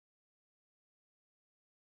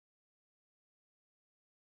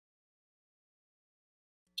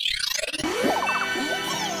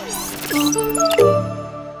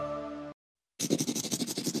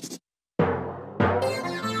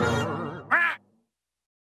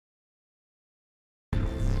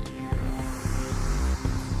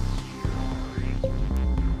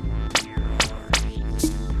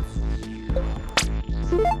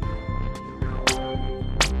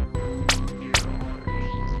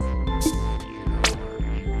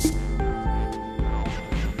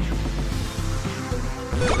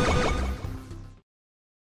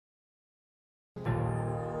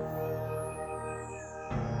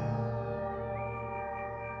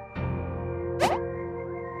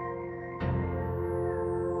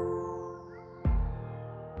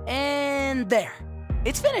And there,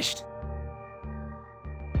 it's finished.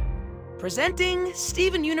 Presenting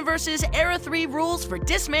Steven Universe's Era 3 rules for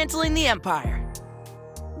dismantling the Empire.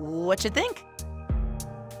 What you think?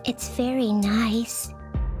 It's very nice.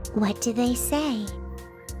 What do they say?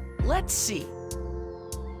 Let's see.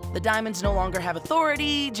 The diamonds no longer have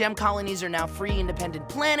authority, gem colonies are now free, independent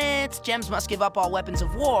planets, gems must give up all weapons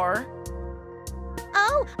of war.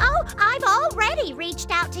 Oh, I've already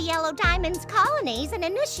reached out to Yellow Diamond's colonies and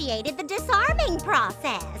initiated the disarming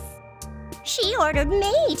process. She ordered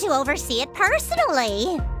me to oversee it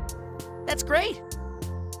personally. That's great.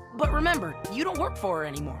 But remember, you don't work for her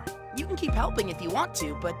anymore. You can keep helping if you want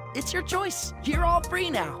to, but it's your choice. You're all free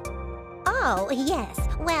now. Oh, yes.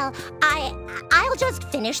 Well, I'll just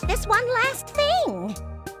finish this one last thing.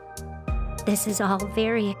 This is all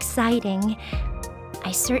very exciting.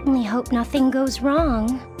 I certainly hope nothing goes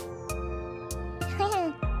wrong.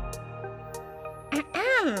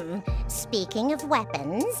 Speaking of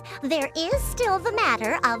weapons, there is still the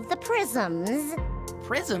matter of the prisms.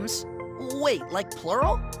 Prisms? Wait, like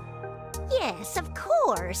plural? Yes, of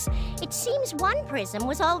course. It seems one prism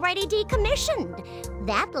was already decommissioned.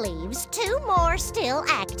 That leaves 2 more still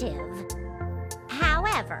active.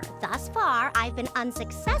 However, thus far, I've been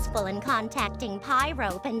unsuccessful in contacting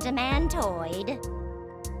Pyrope and Demantoid.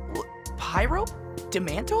 Pyrope?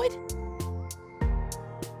 Demantoid?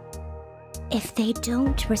 If they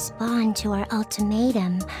don't respond to our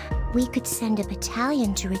ultimatum, we could send a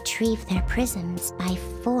battalion to retrieve their prisms by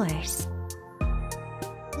force.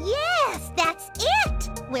 Yes, that's it!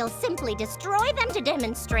 We'll simply destroy them to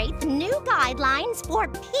demonstrate the new guidelines for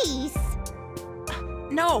peace.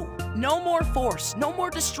 No more force, no more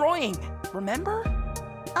destroying, remember?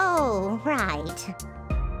 Oh, right.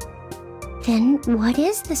 Then what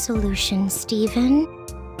is the solution, Steven?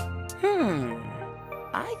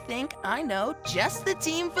 I think I know just the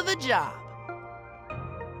team for the job.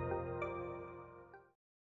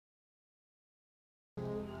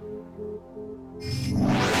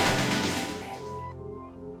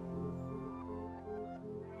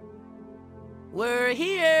 We're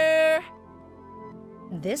here!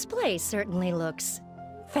 This place certainly looks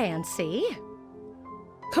fancy.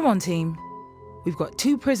 Come on, team. We've got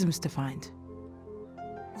 2 prisms to find.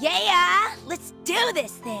 Yeah! Let's do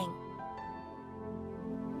this thing!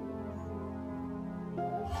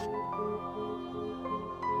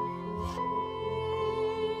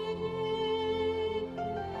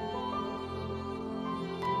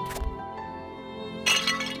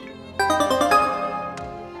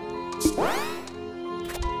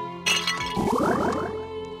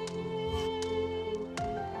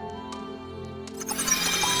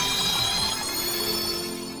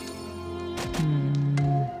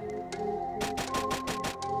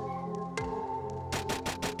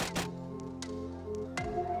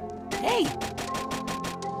 Hey!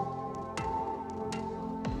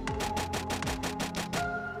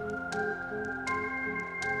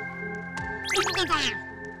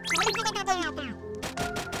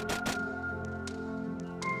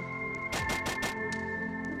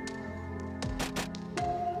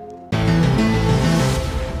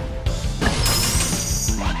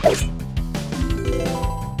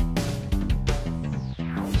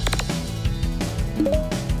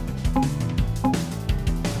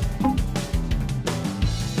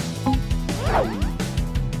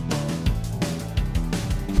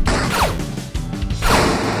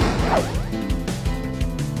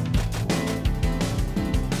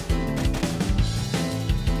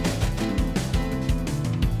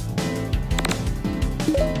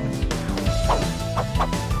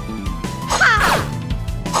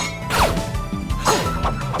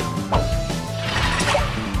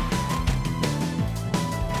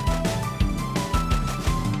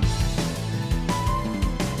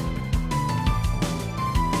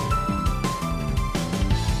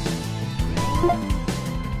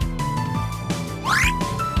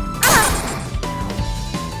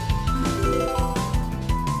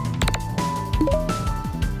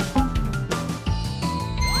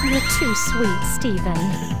 You're too sweet,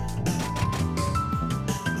 Steven.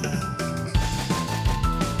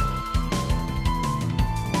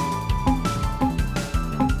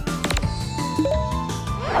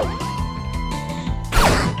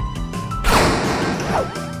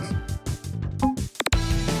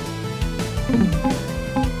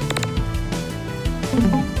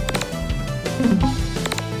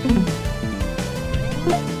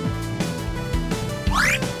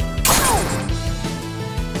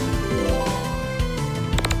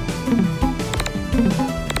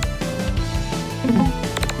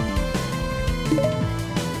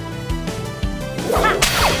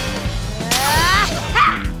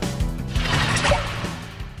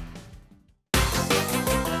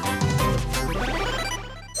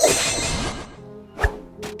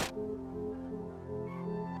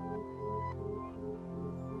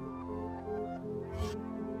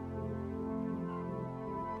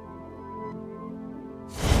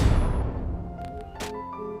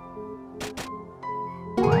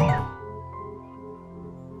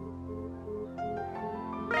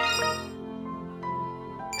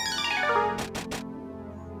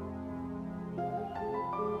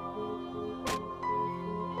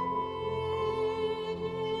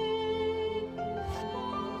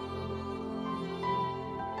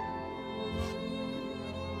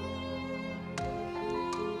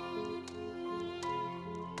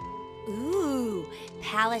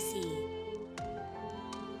 palace-y.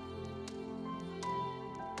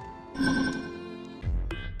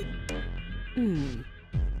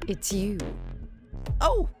 It's you.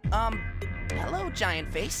 Oh, hello,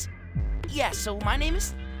 giant face. Yeah, so my name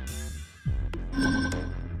is...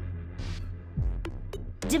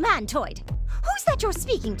 Demantoid. Who's that you're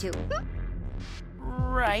speaking to?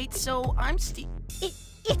 Right, so I'm It's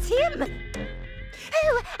him.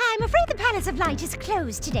 Oh, I'm afraid the Palace of Light is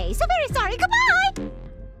closed today, so very sorry. Goodbye!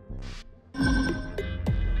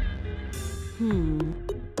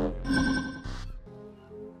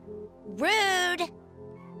 Rude!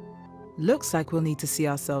 Looks like we'll need to see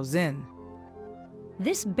ourselves in.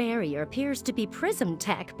 This barrier appears to be prism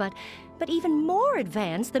tech, but even more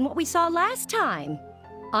advanced than what we saw last time.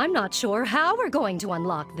 I'm not sure how we're going to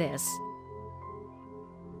unlock this.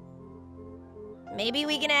 Maybe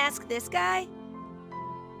we can ask this guy?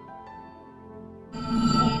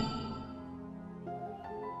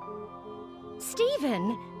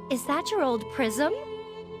 Steven, is that your old prism?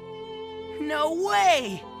 No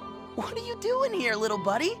way! What are you doing here, little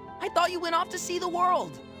buddy? I thought you went off to see the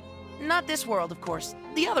world. Not this world, of course.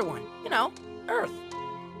 The other one. You know, Earth.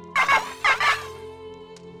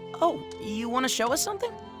 Oh, you want to show us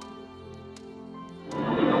something?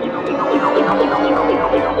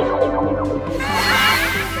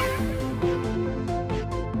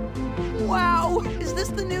 Wow! Is this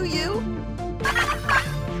the new you?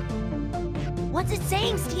 What's it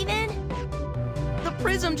saying, Steven? The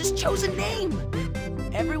Prism just chose a name.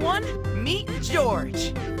 Everyone, meet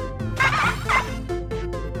George.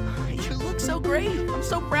 You look so great. I'm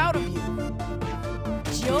so proud of you.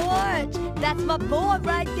 George! That's my boy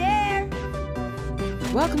right there!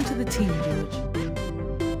 Welcome to the team, George.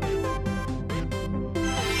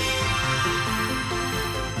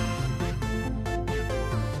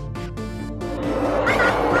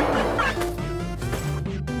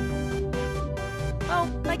 Oh,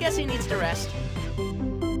 I guess he needs to rest.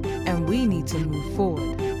 And we need to move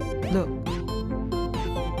forward. Look.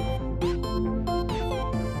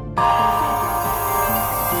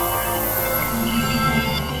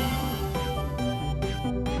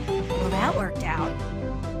 Well, that worked out.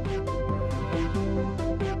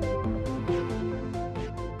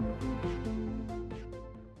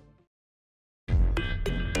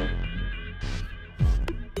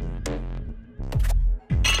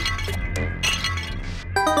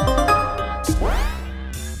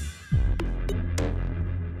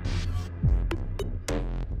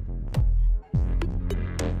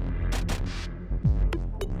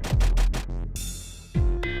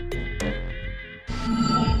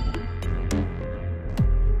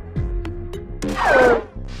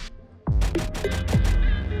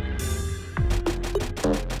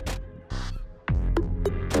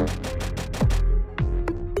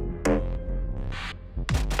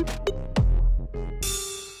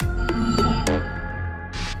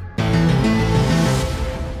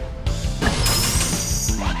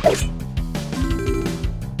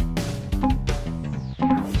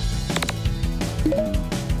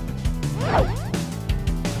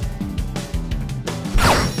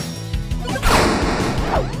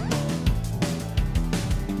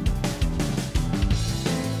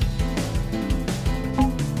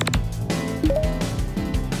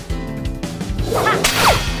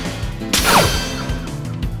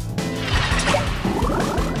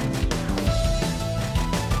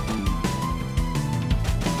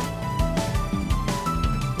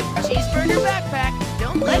 Cheeseburger backpack.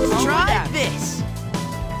 Let's try this.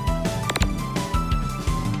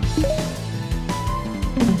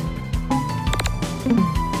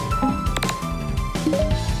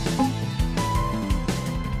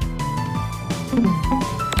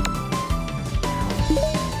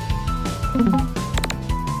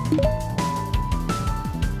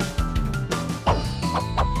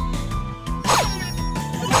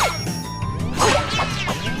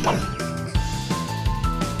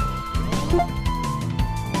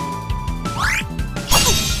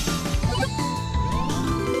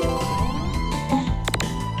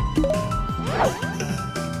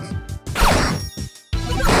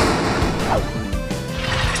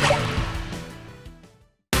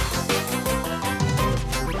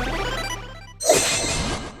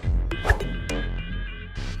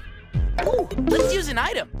 Ooh, let's use an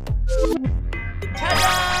item.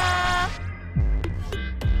 Ta-da!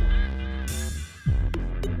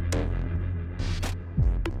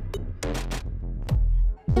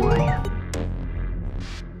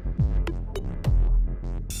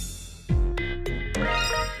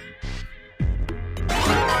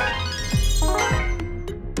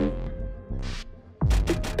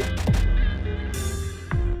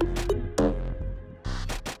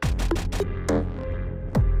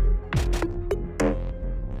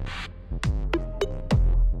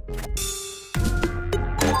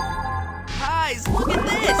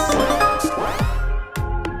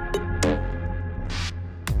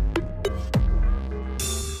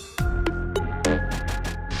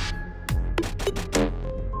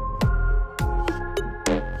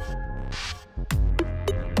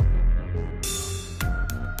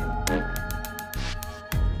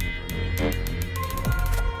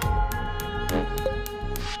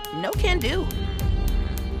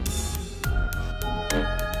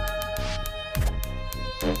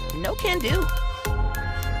 No can do.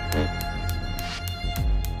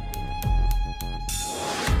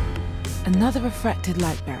 Another refracted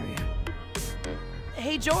light barrier.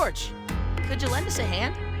 Hey, George, could you lend us a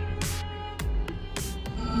hand?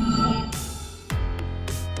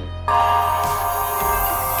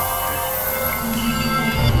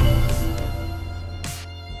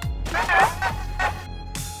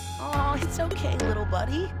 Oh, it's okay, little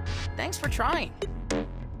buddy. Thanks for trying.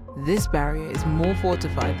 This barrier is more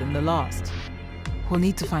fortified than the last. We'll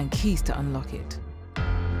need to find keys to unlock it.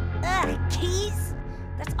 Keys?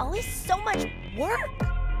 That's always so much work.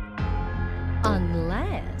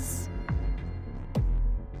 Unless...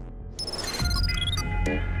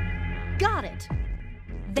 Got it!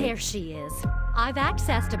 There she is. I've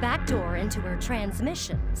accessed a back door into her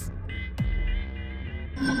transmissions.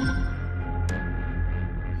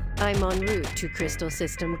 I'm en route to Crystal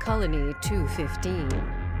System Colony 215.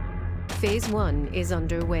 Phase 1 is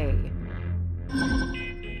underway.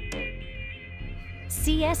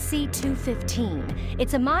 CSC-215.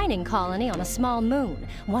 It's a mining colony on a small moon,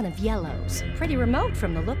 one of Yellow's. Pretty remote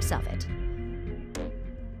from the looks of it.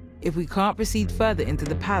 If we can't proceed further into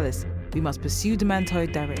the palace, we must pursue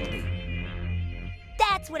Demantoid directly.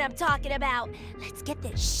 That's what I'm talking about. Let's get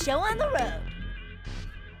this show on the road.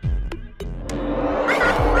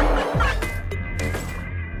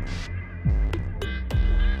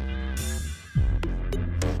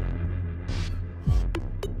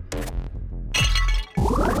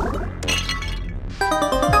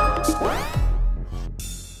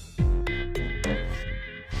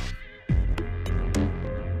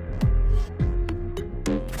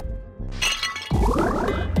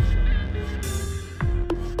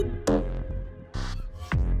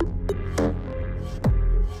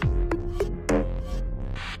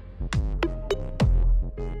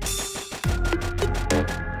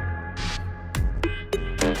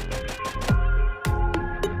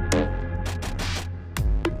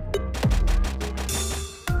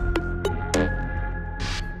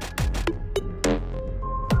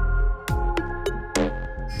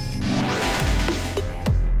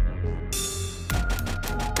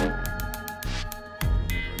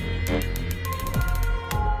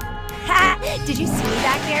 Did you see me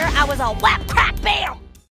back there? I was all whap, crack, bam!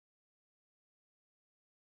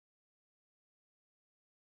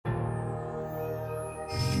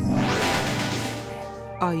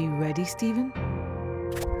 Are you ready, Stephen?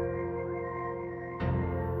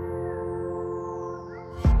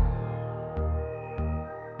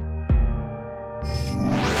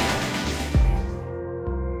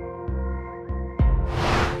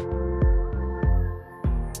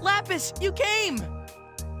 Lapis, you came!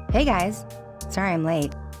 Hey guys, sorry I'm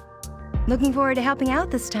late. Looking forward to helping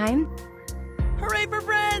out this time. Hooray for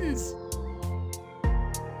friends!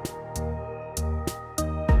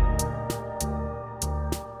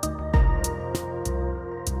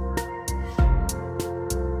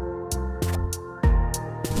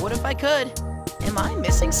 What if I could? Am I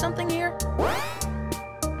missing something here?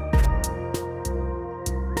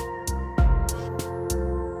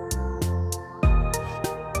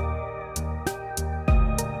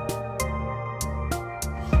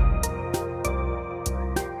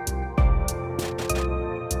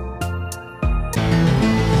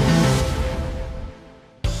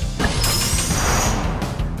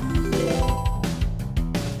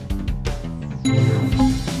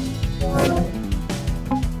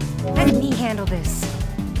 Let me handle this.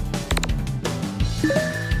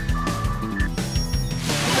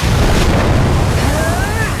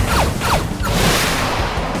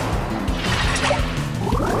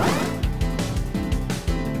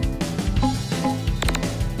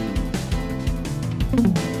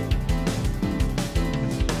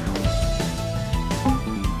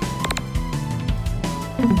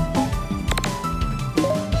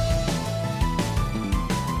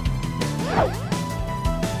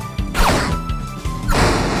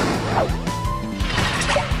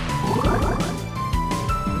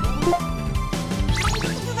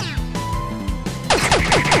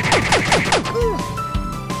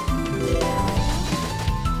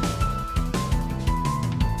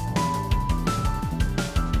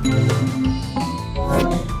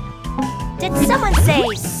 Did someone say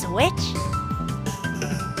switch?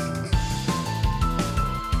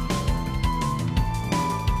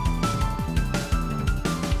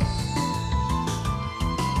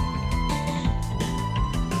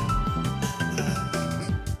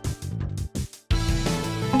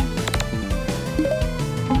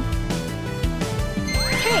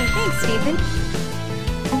 Hey, thanks, Stephen.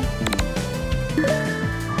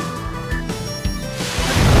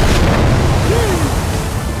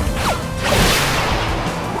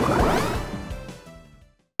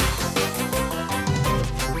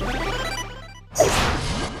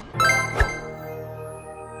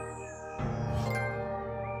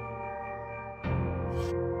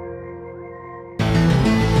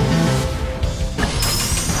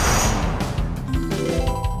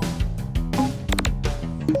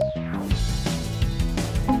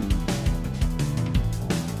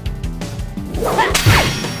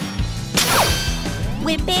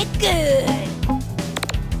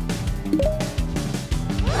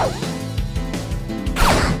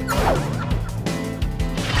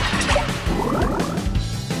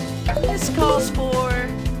 This calls for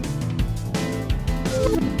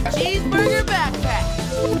cheeseburger backpack.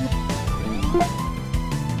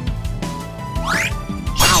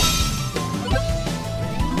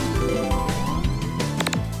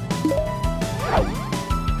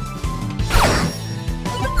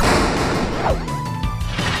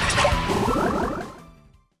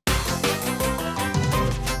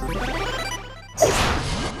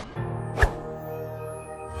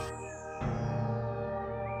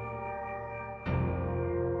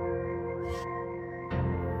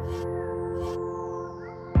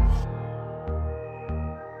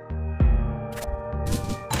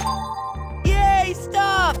 Yay,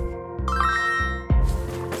 stuff!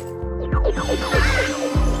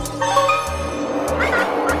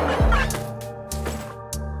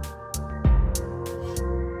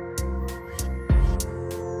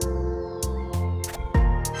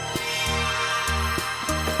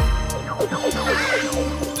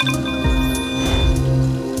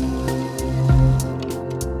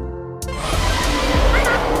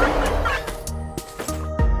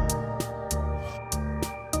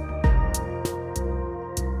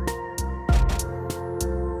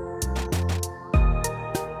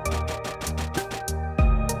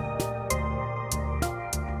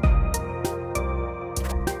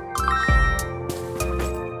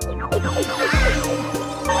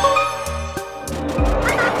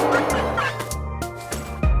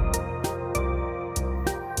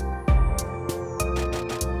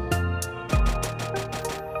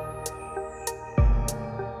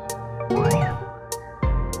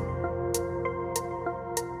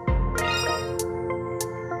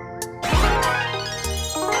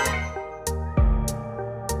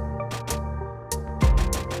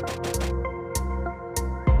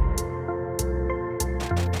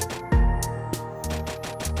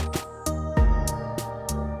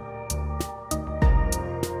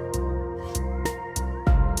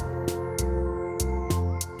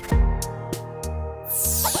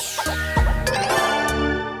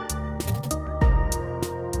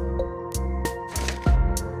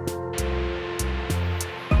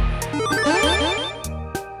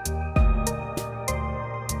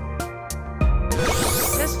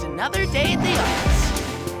 Just another day at the office.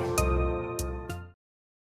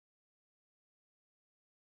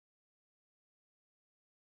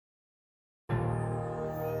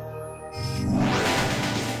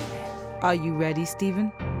 Are you ready,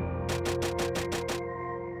 Stephen?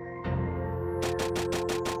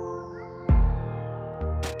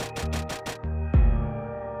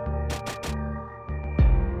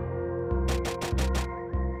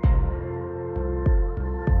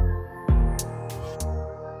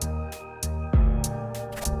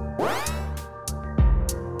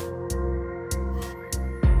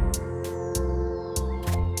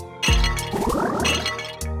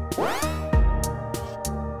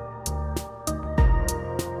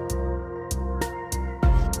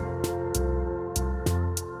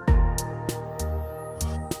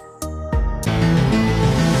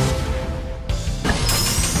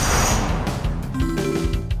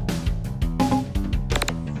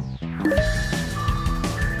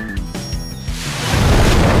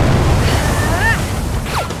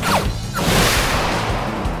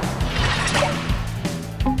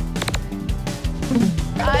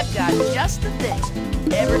 I've got just the thing.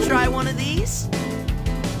 Ever try one of these?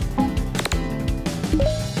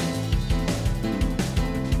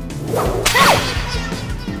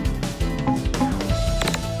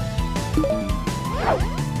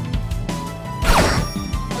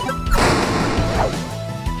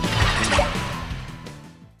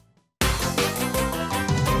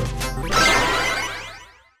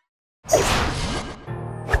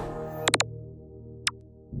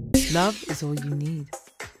 Love is all you need.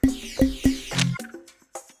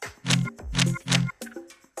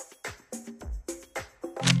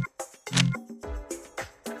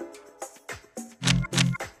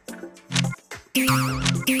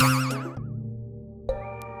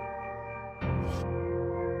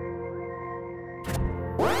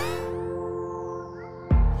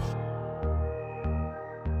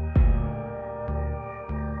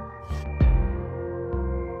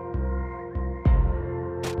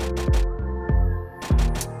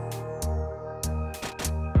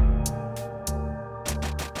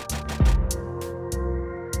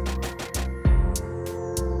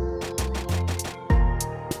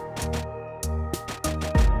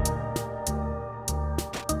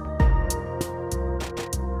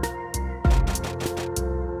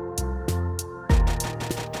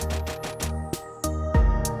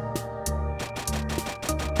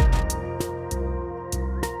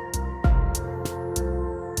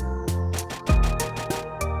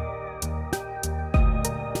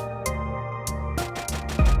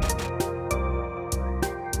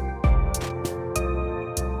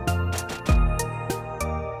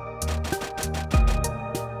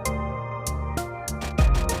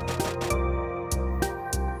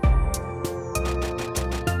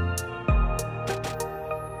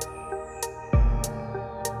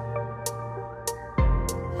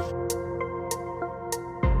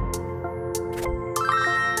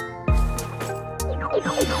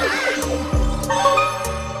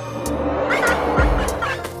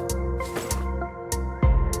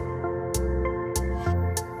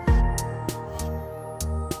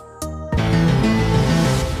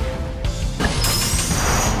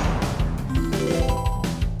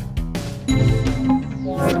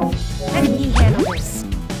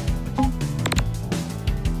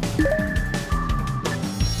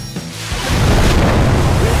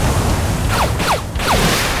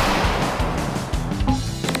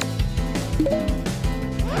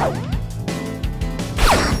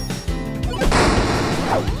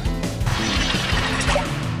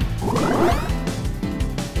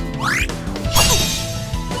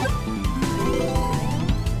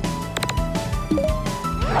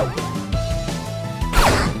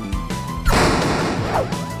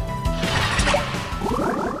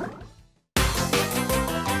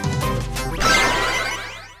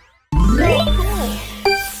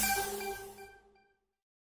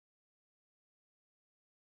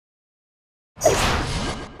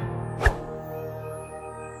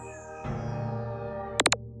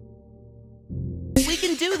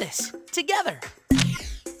 can do this, together.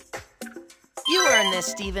 You earned this,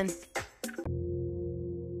 Steven.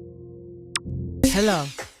 Hello.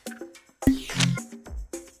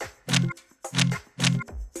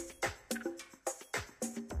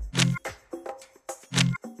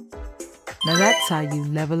 Now that's how you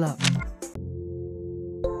level up.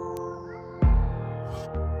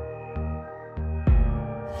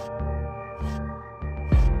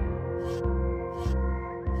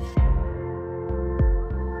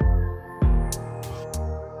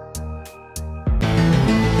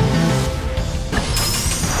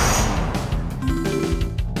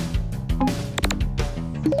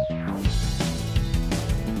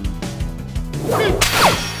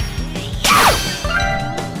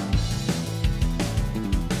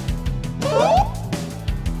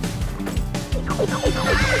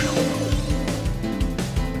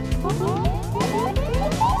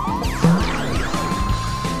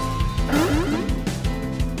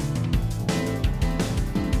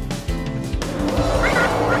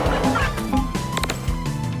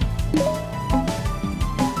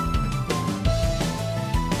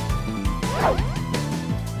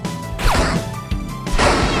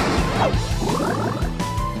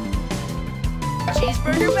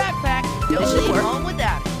 Cheeseburger backpack. Don't leave home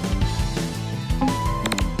without it.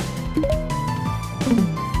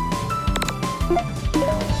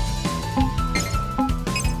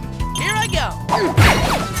 Here I go.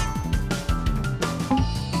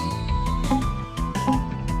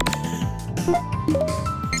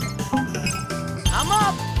 I'm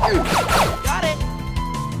up. Got it.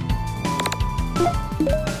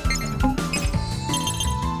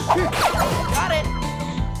 Got it.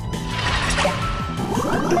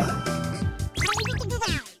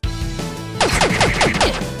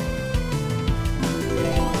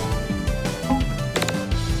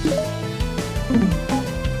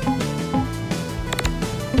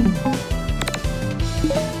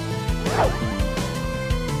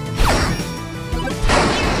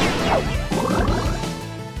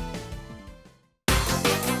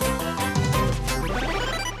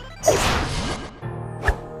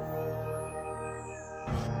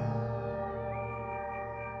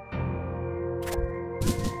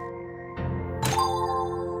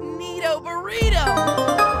 Burrito!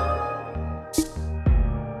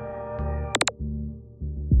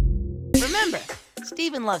 Remember,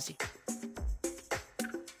 Steven loves you.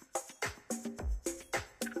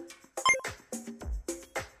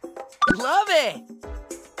 Love it!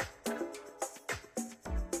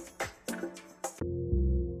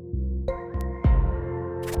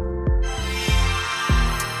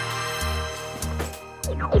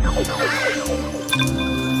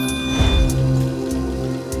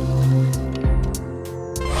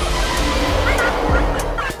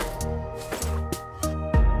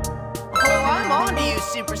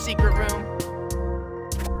 Super secret room.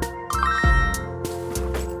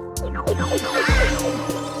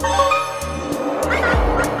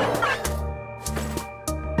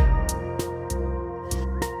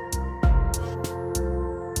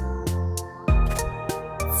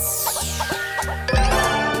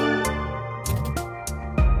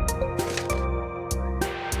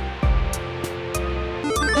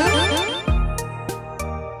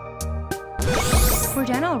 We're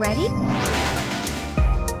done already?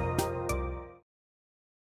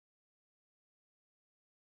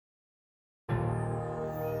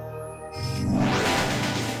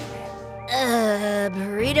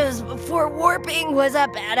 Burritos before warping was a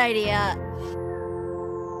bad idea.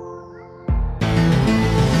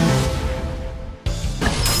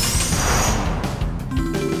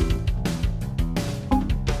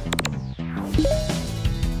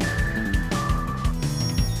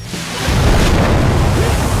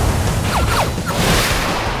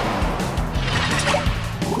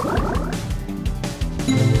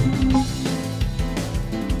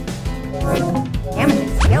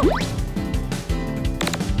 Amethyst, yo.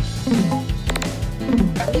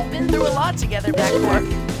 We've been through a lot together, Backcourt.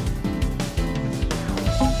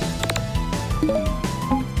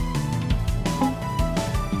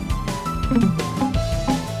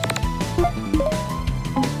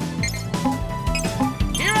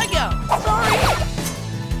 Here I go. Sorry.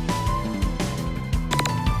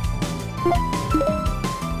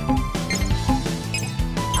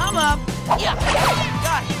 I'm up. Yeah.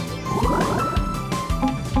 Got it.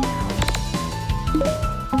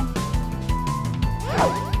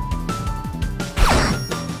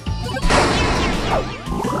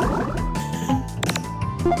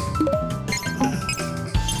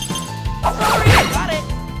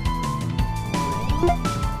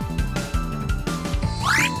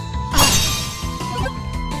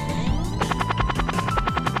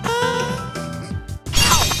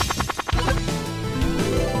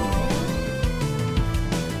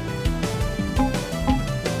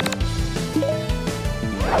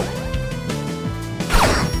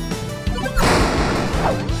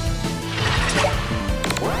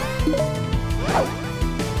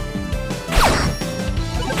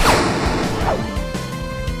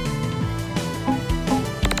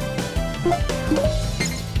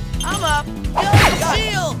 up! Go,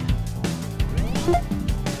 shield!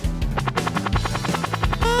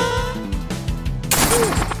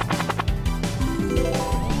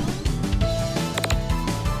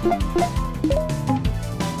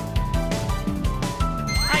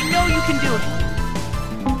 I know you can do it!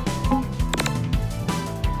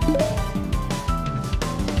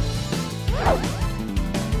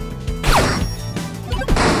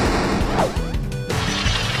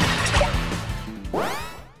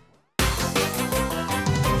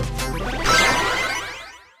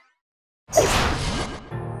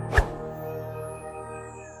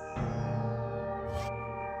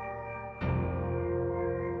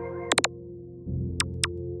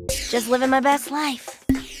 Just living my best life.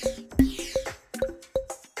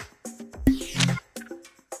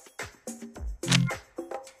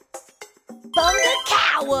 Bunga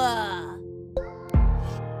Kawa!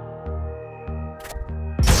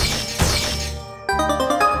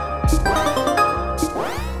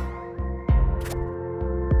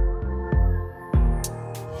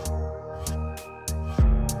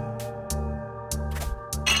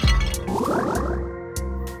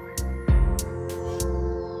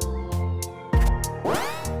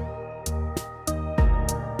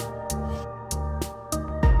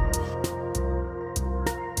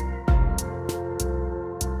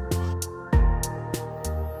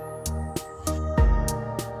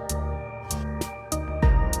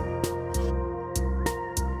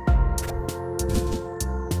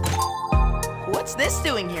 What's this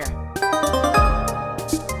doing here?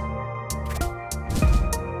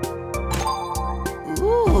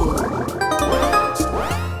 Ooh.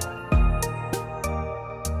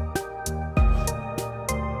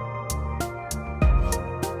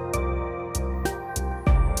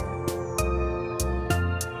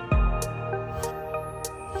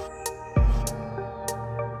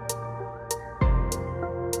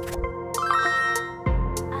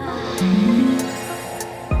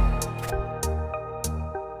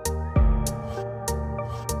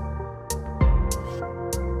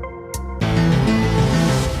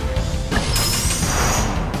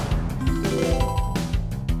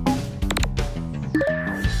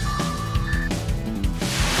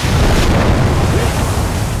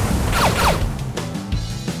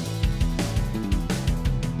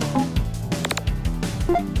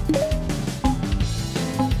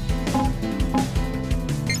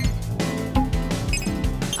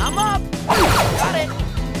 I'm up! Got it!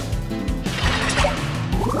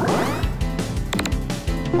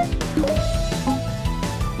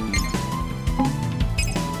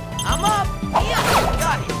 I'm up! Yeah!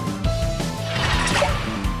 Got it!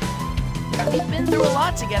 We've been through a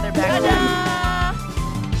lot together back then.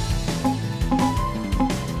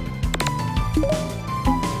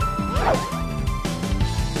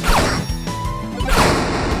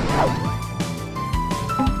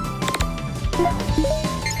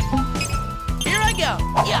 Here I go!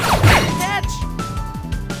 Yeah! Catch!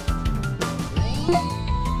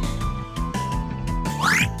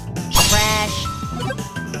 Crash.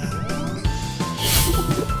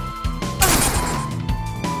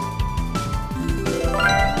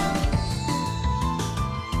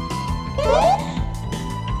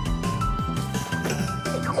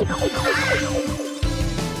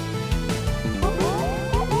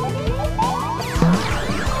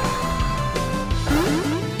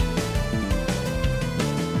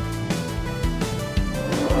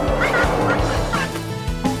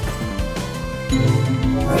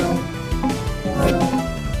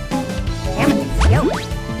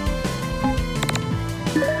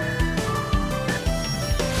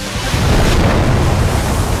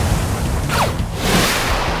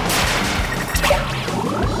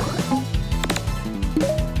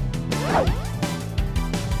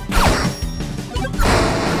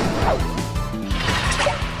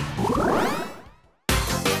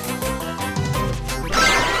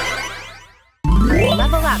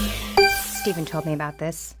 Level up. Stephen told me about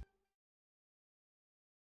this.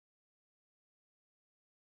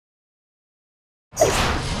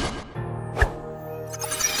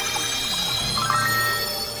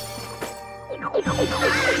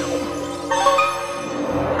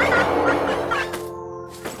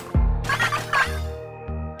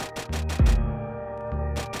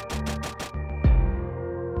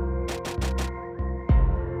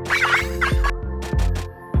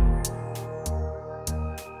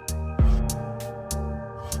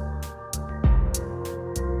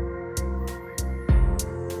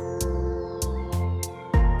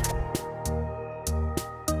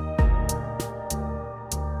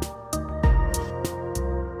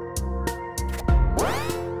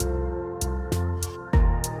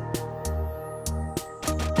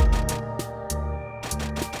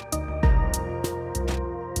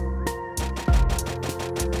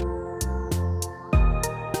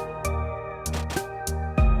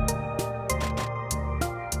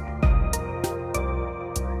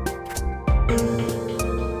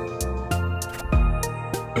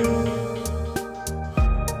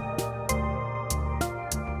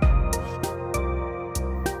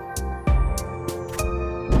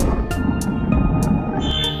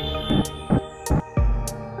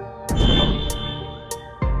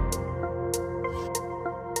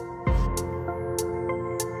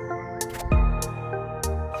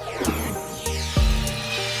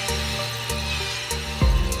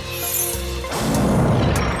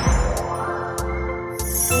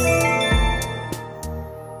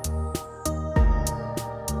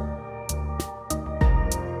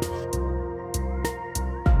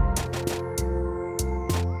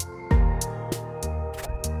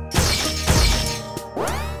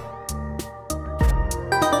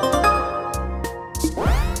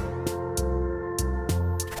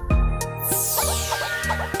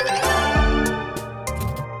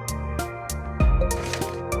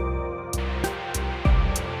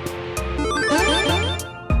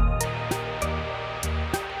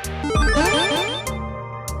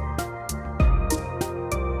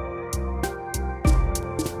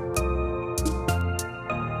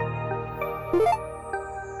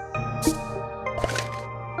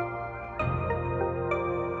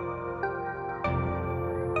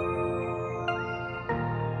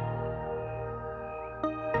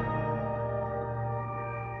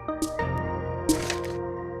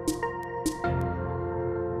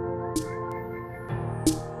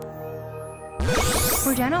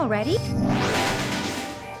 We're done already?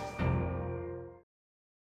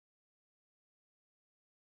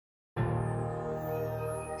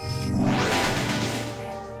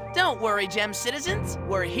 Don't worry, Gem citizens.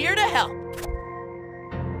 We're here to help.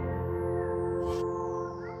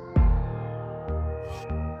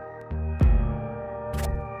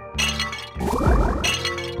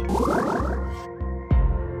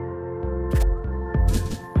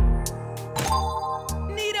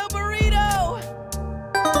 Neato burrito!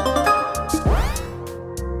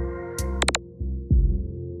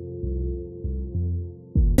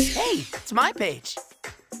 Hey, it's my page.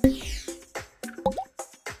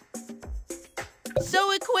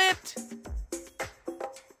 So equipped!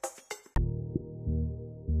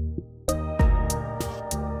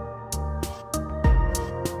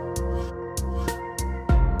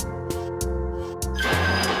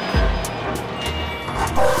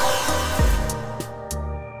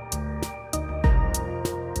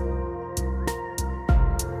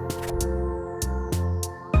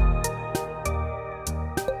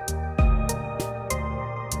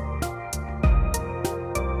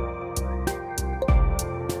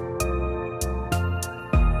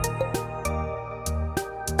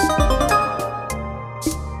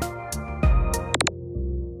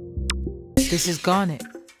 This is Garnet.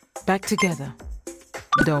 Back together.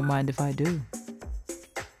 Don't mind if I do.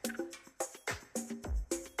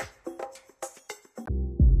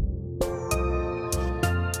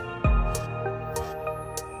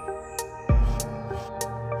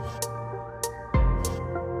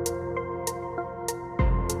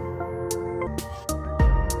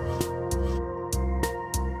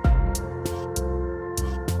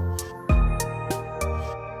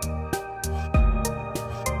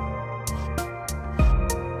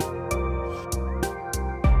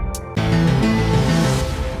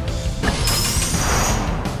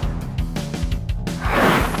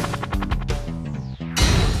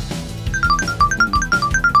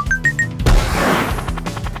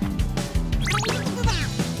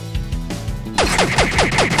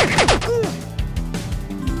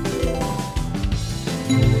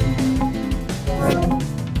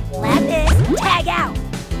 Lapis, tag out!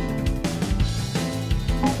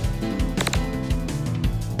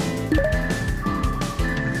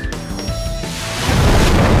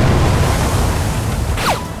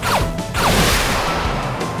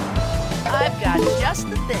 I've got just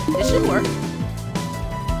the thing. This should work.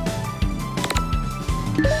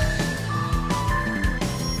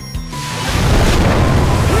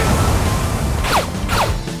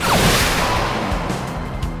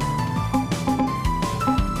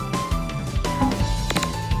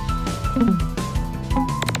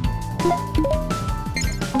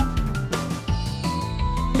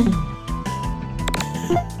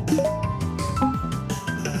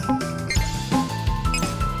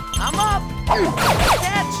 I'm up!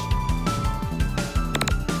 Catch!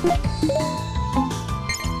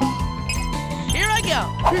 Here I go!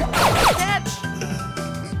 Catch!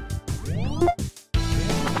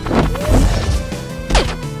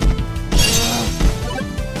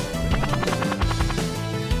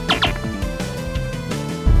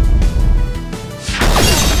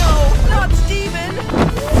 No, not Steven!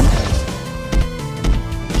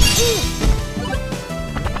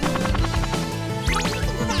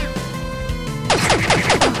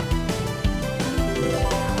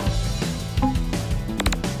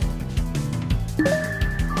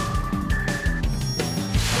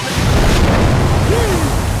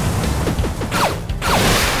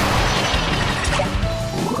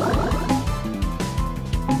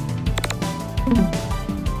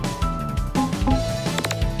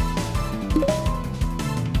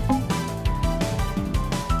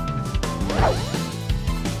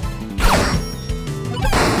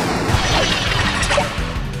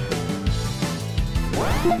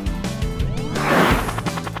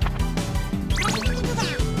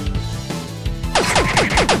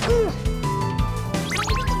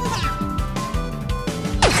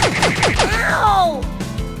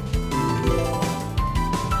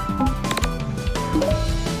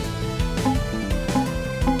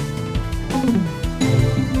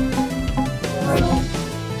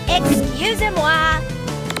 Excusez-moi.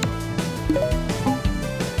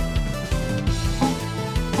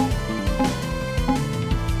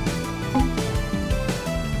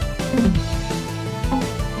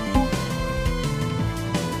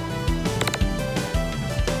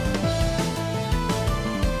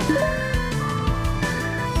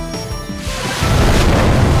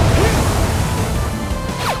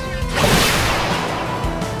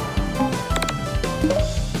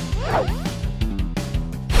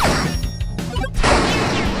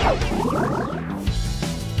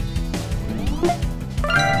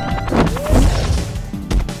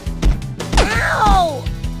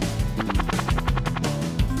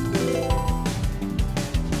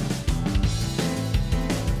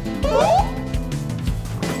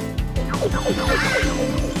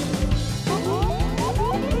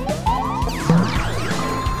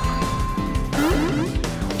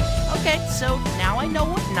 Okay, so now I know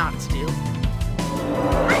what not to do.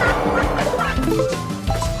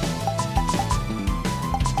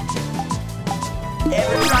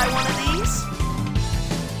 Ever try one of these?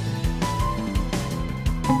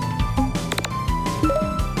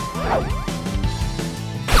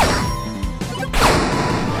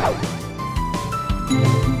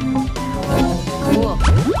 Cool.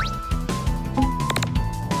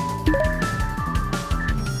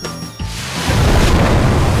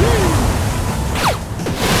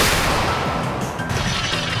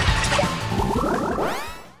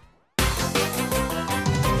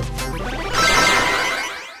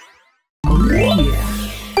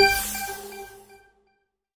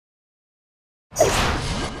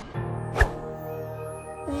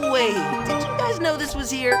 Wait, did you guys know this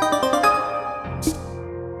was here?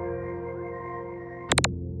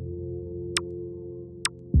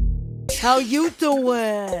 How you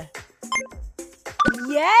doing?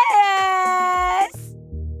 Yes!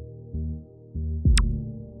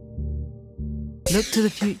 Look to the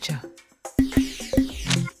future.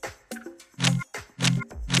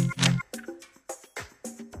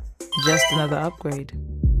 Just another upgrade.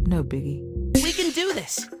 No biggie. We can do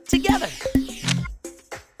this together.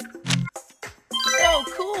 So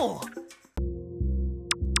cool.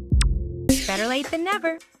 Better late than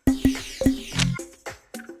never.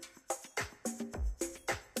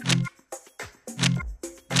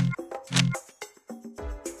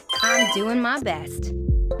 I'm doing my best.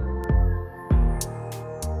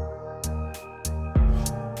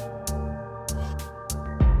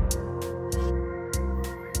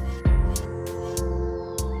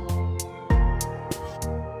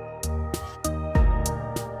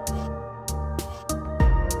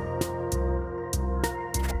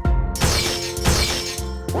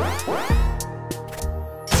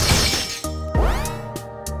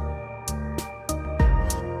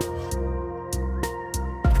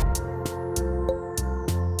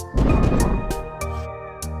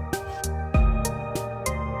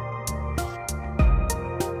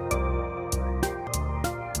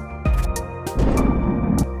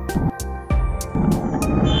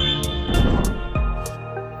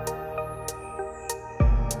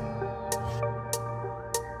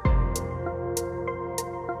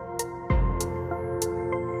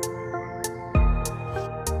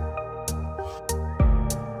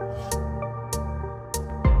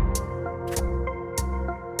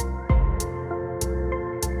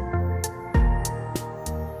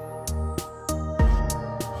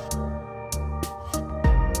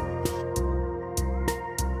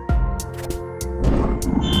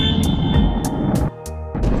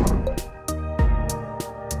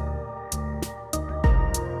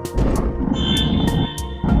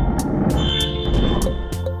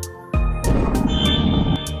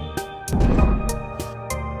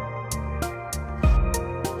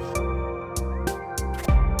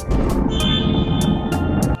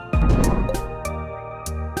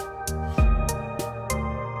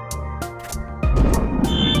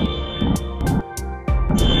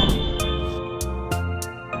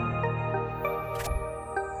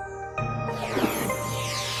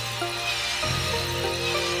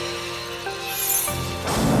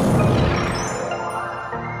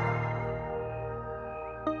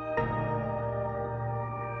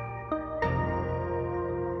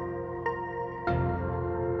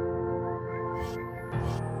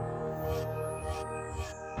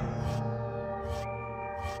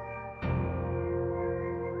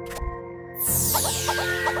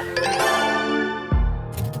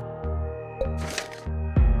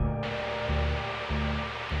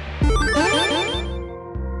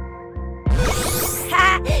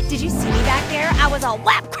 Did you see me back there? I was all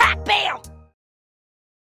whap, crack, bam!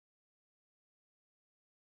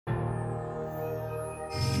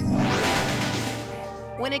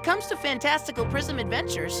 When it it comes to fantastical Prism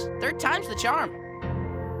adventures, third time's the charm.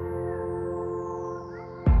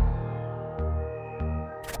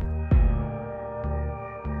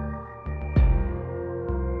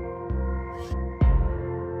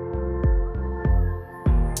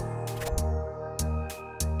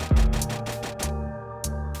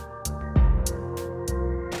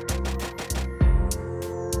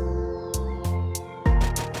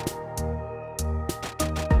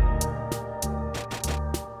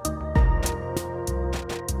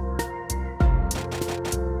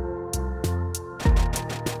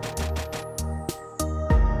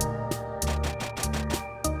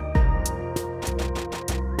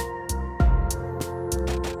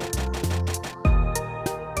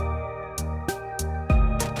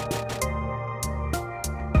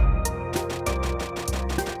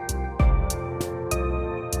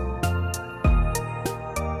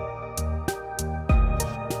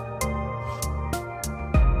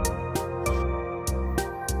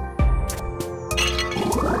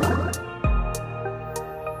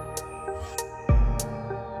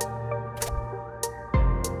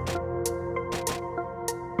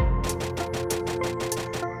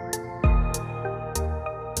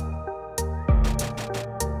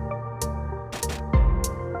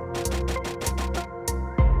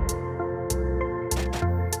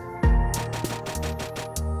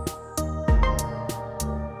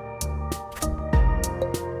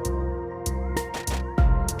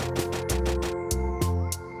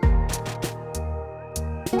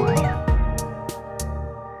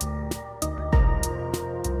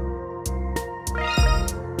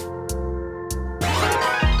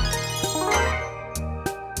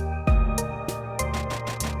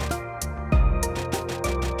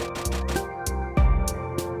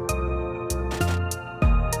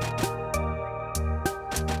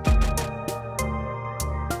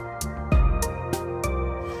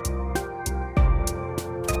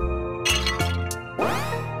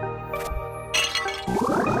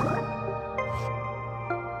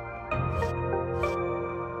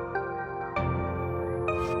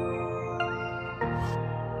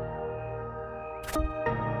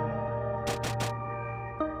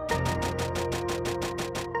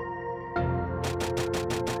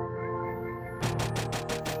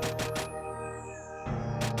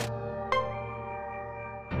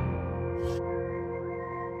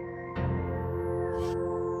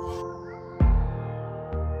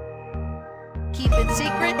 Keep it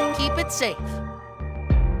secret, keep it safe.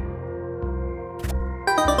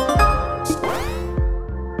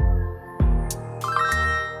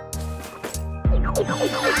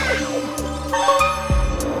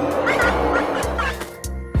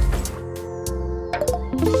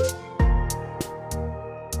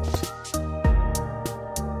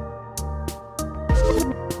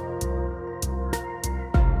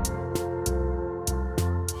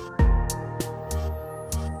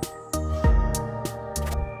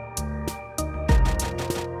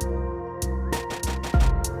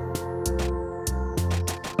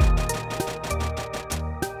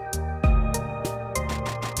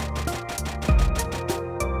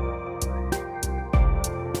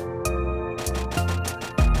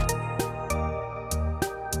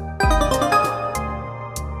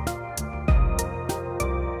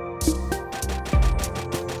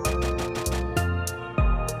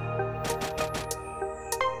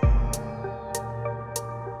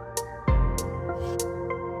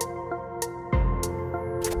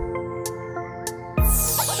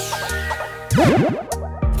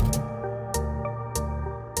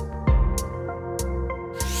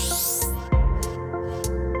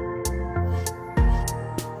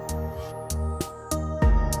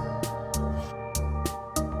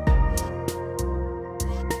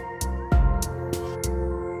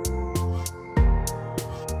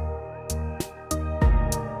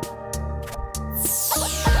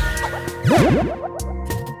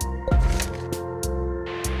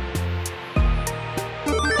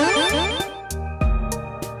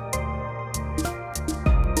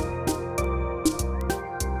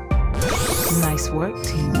 Nice work,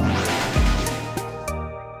 team.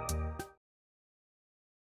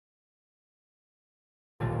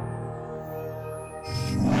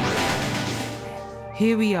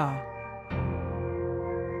 Here we are.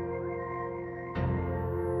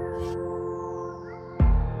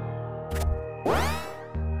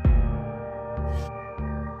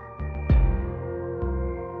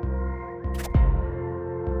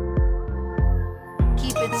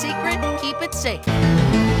 Keep it secret, keep it safe.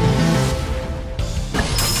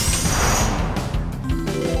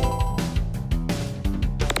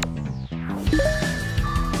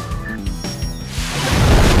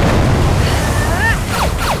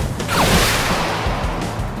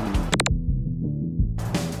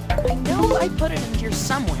 I put it in here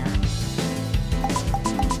somewhere.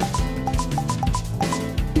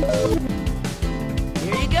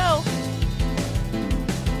 Here you go.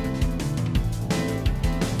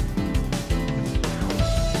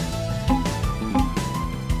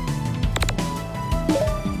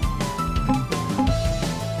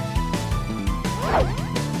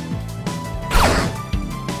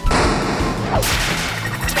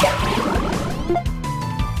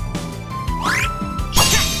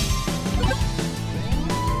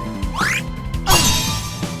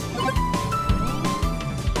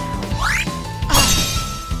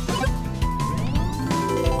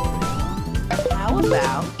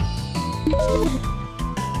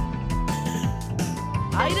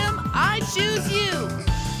 Item, I choose you!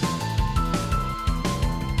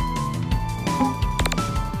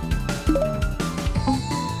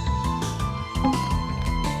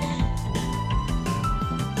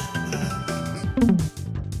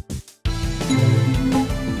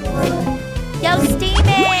 Yo,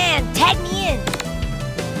 Steeman! Tag me in!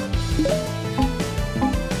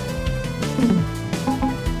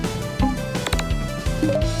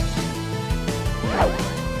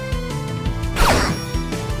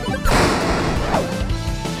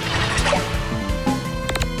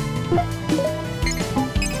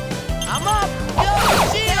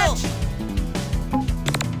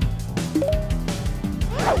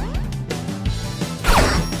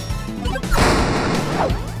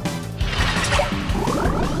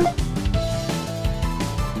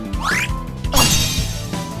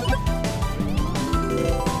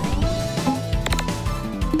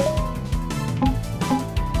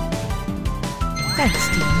 Thanks,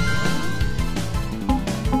 Steve.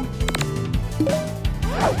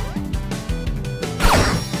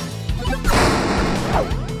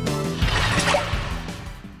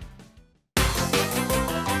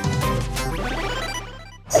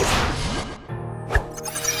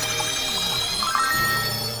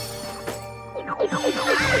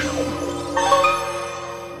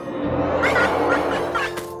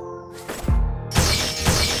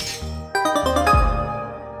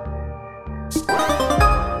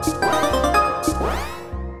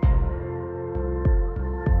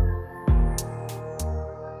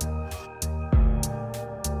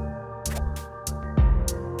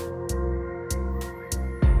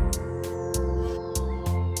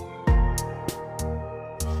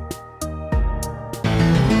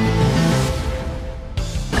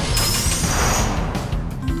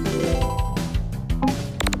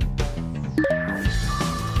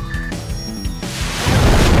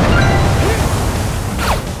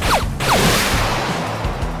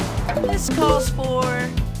 This calls for...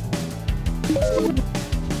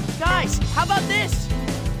 Guys, how about this?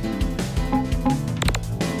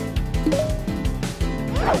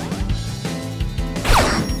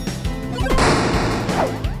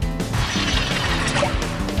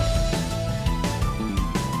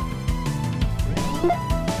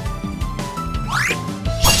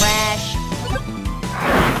 Trash.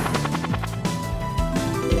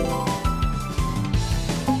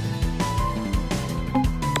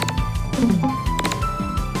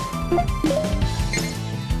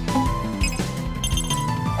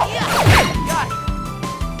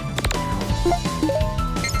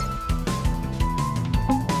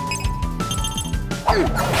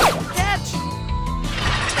 Catch!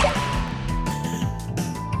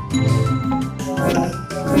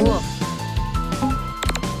 Woof.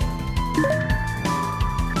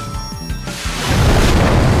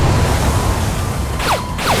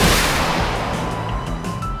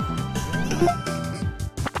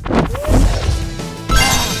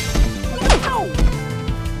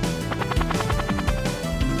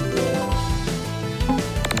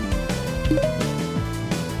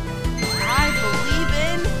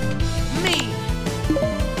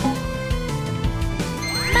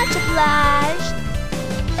 Obliged.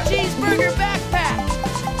 Cheeseburger backpack!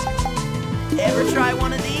 Ever try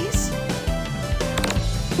one of these?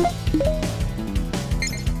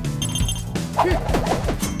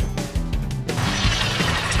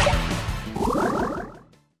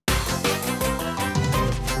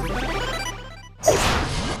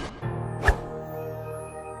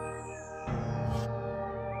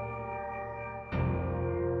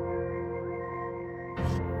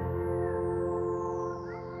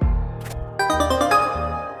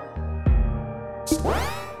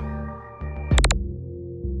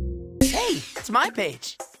 Hey, it's my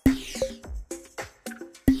page.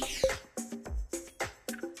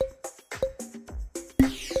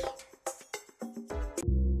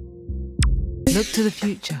 Look to the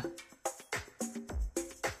future.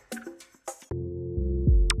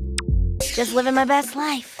 Just living my best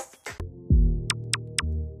life.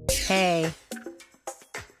 Hey.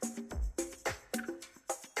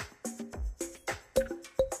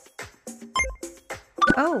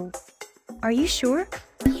 Oh, are you sure?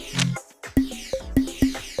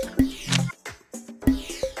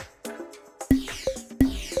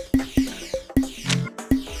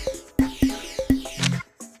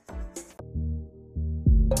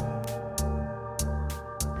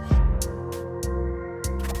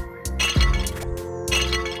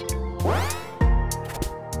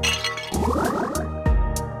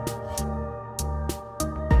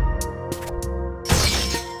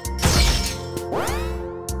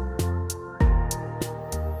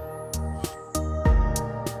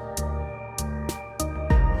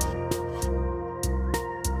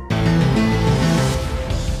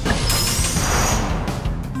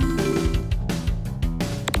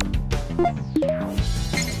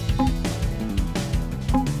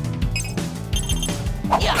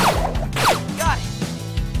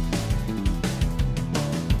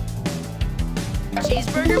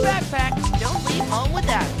 Cheeseburger backpack. Don't leave home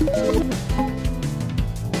without it.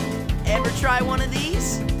 Ever try one of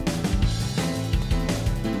these?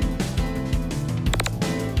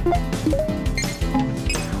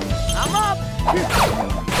 I'm up.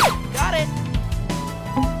 Got it.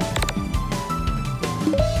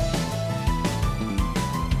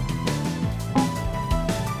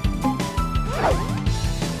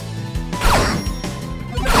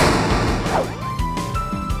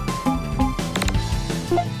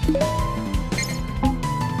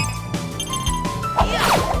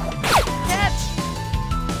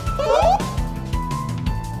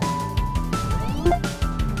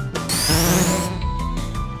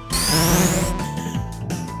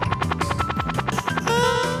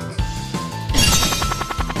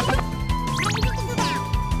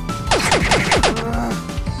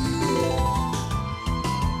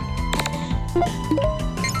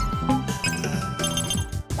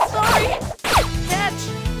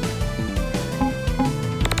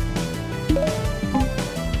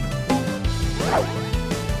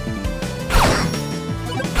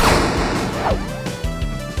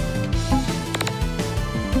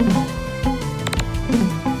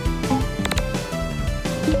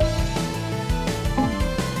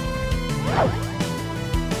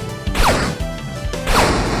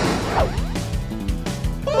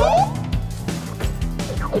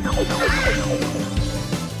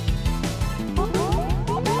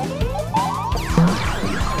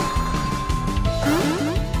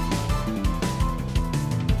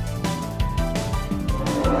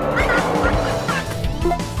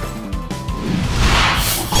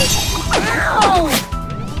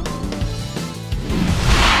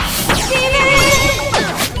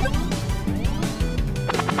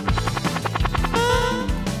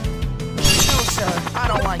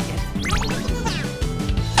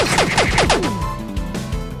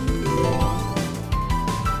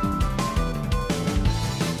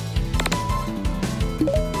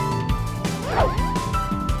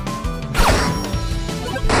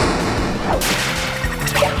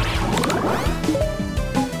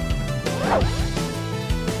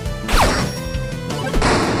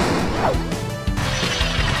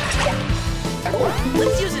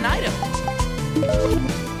 Let's use an item.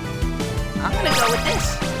 I'm gonna go with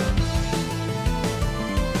this.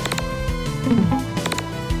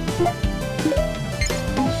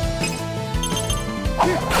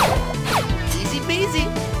 Easy peasy.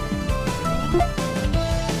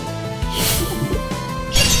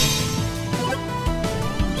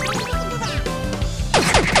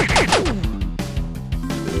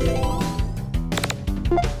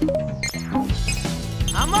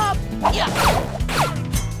 I'm up. Yeah.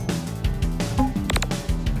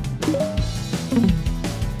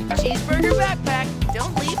 Cheeseburger backpack.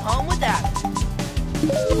 Don't leave home without it.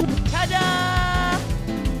 Ta-da!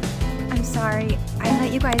 I'm sorry, I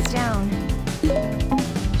let you guys down.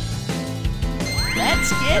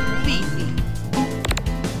 Let's get beefy.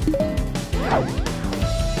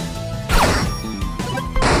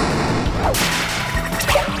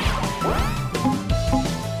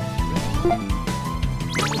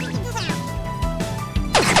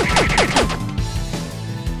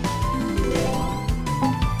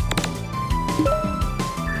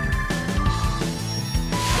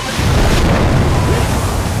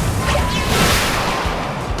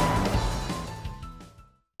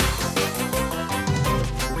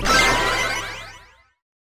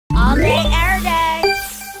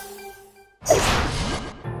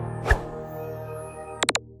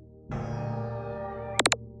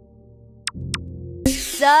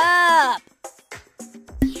 Up?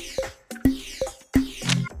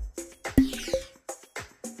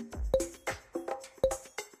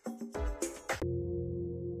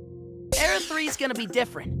 three's gonna be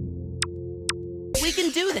different. We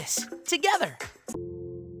can do this, together.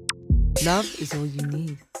 Love is all you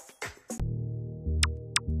need.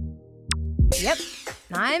 Yep,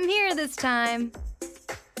 I'm here this time.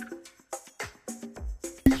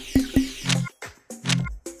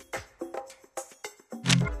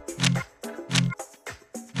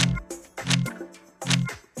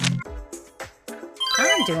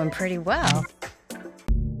 I'm doing pretty well.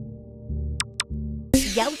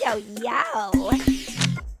 Yo, yo, yo.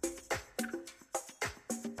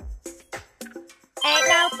 Ain't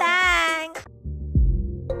no thing.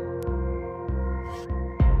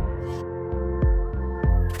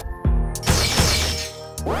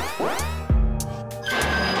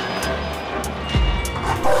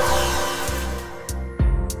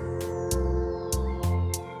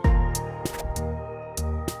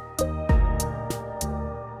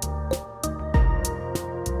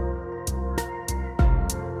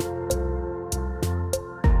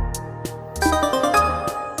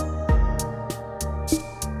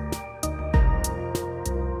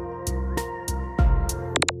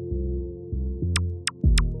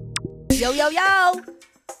 Yo, yo, yo!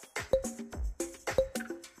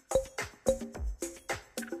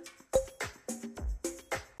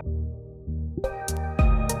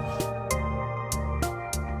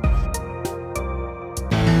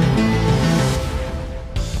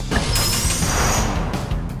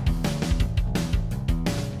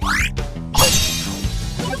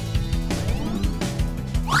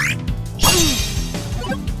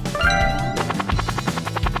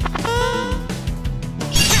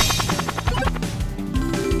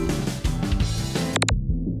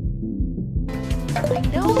 I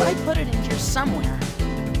know I put it in here somewhere.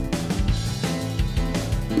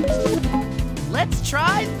 Let's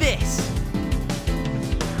try this.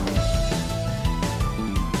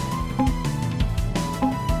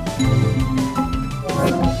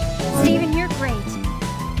 Steven, you're great.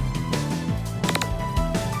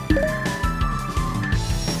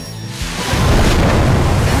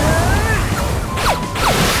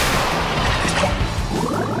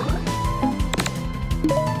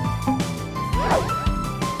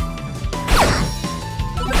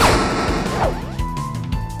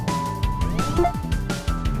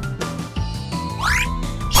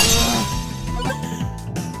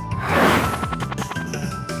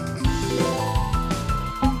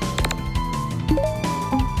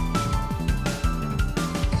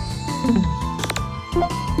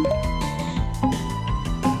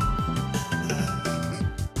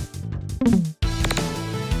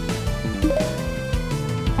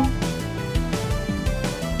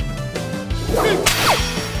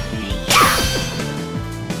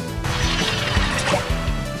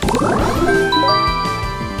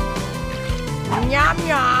 Yum,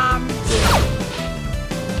 yum.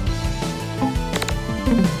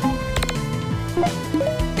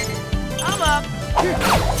 I'm up.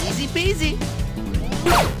 Easy peasy.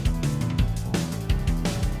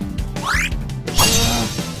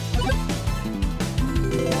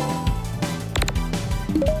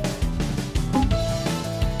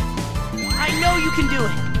 I know you can do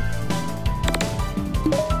it.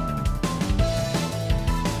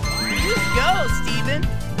 You go, Steven.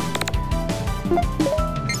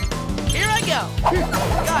 Here I go.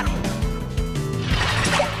 Got it.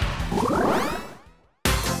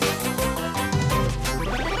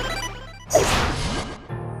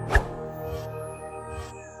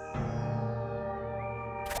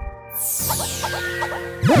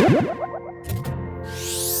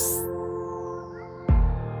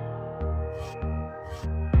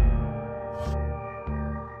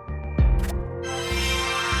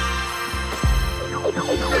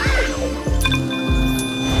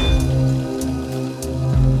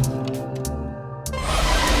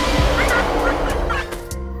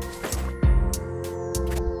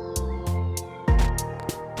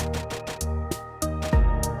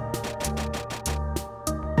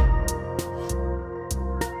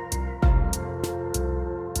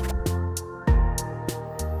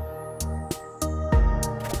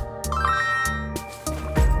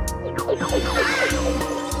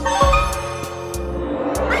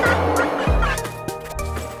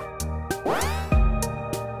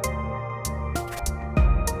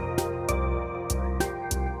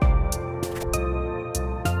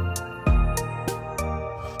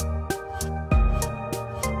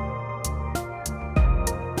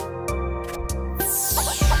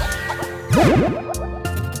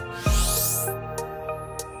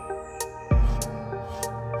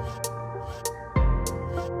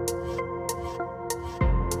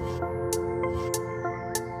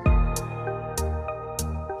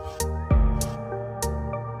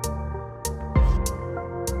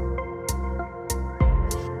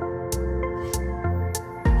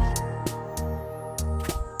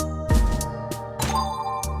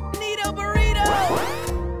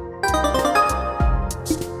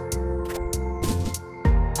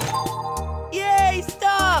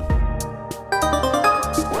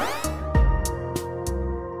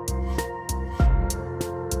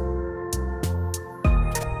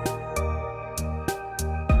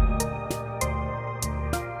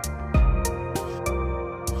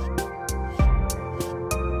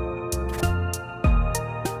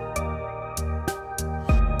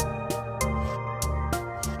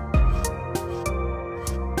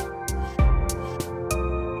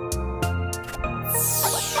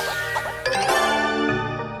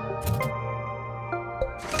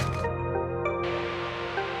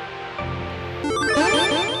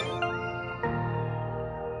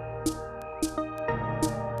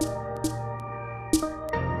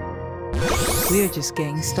 We're just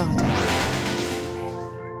getting started.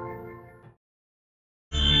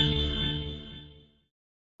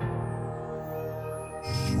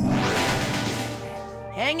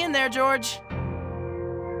 Hang in there, George.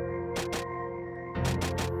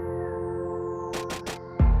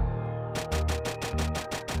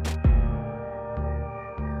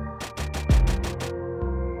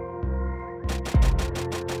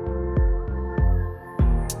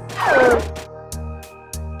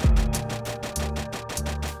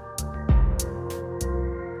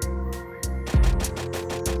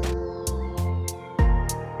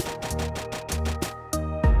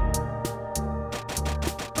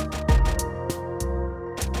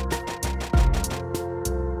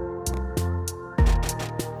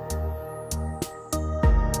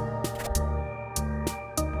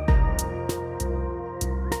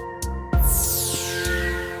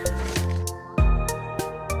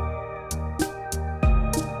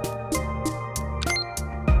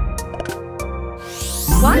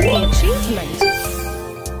 Quite the achievement.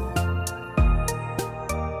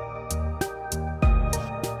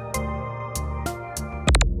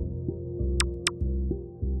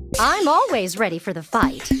 I'm always ready for the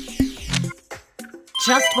fight.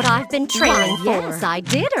 Just what I've been training for. Yes, I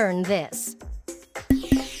did earn this.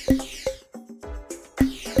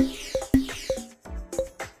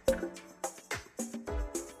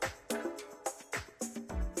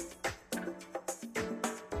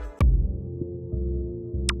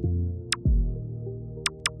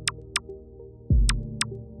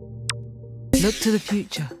 Look to the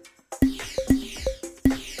future.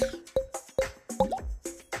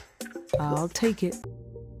 I'll take it.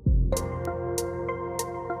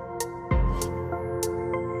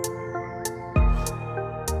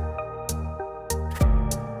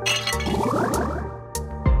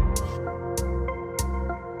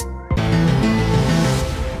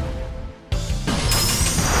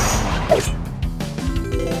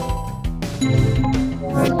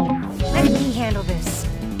 Let me handle this.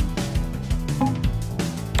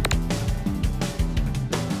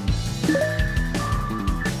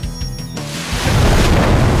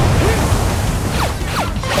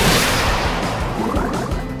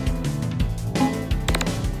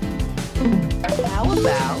 How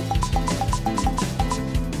about...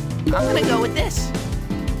 I'm gonna go with this.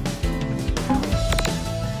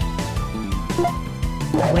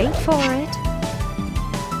 Wait for it.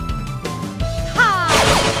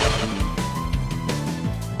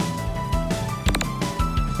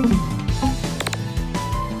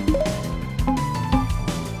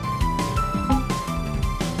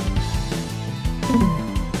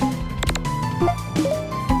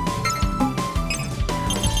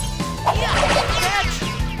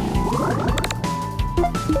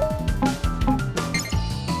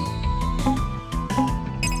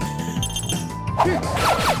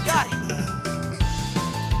 Got it.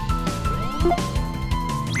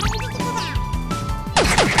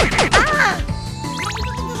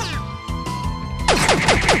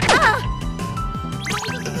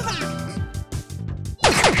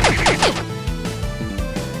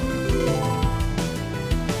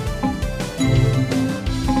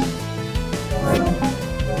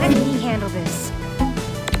 Let me handle this.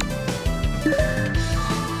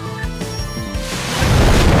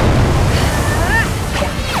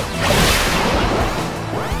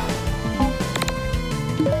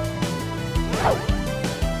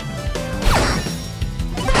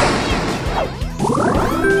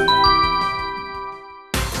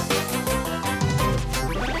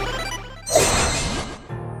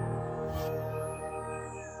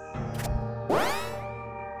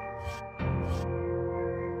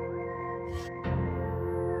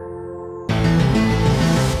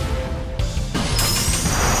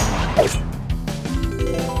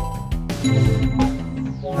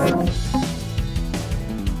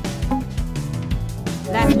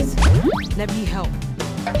 Lapis, let me help.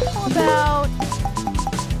 How about...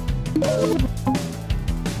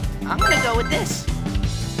 I'm gonna go with this.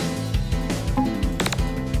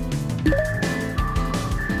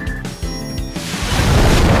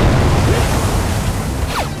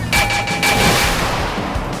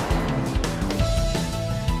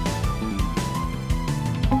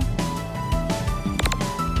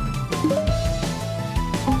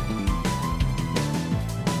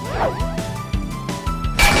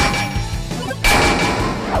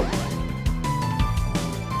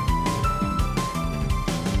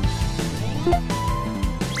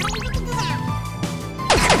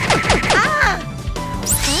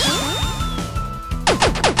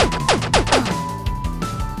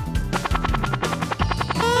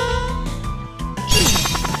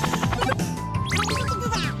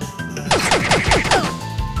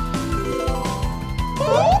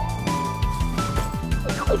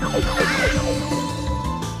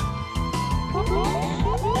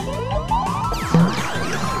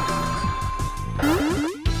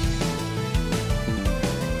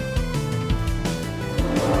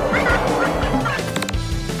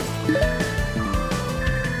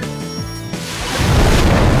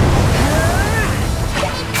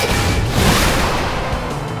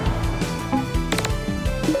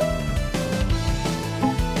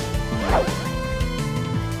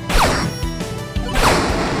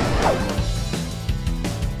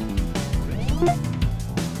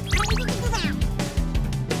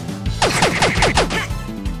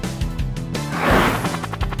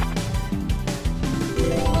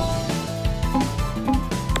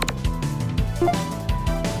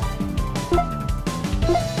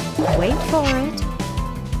 Wait for it.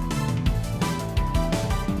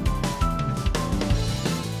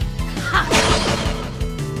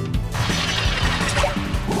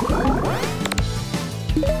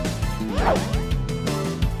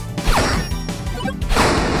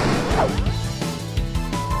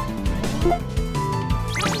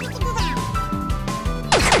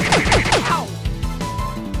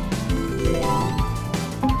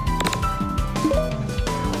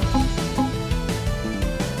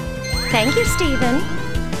 Thank you, Stephen.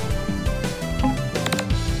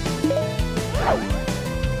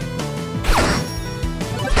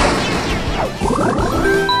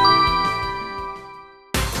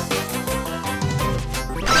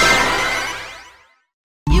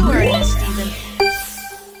 You earned it, Stephen.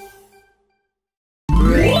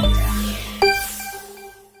 Great.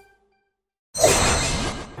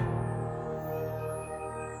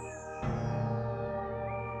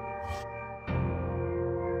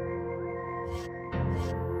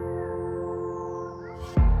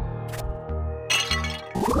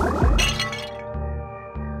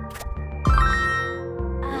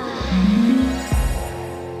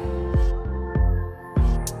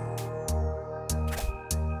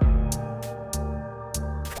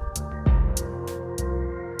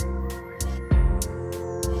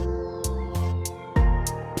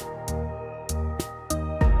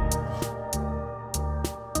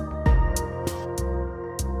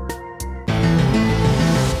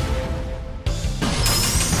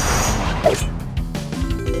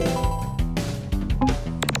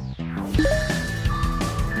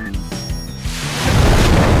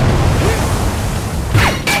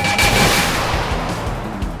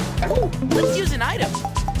 Let's use an item.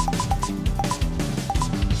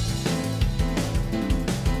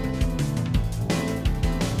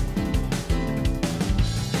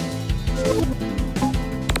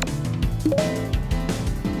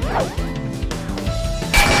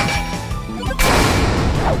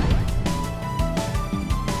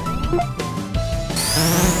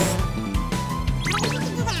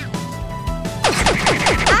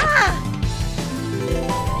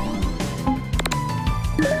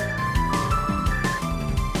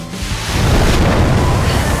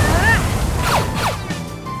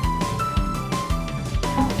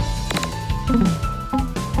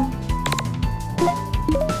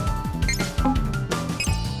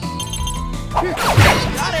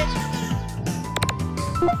 Got it.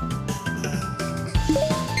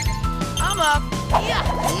 I'm up.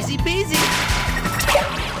 Yeah, easy peasy.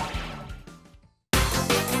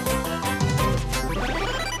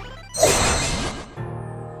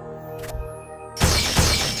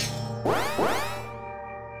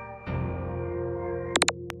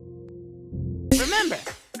 Remember,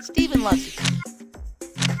 Stephen loves you.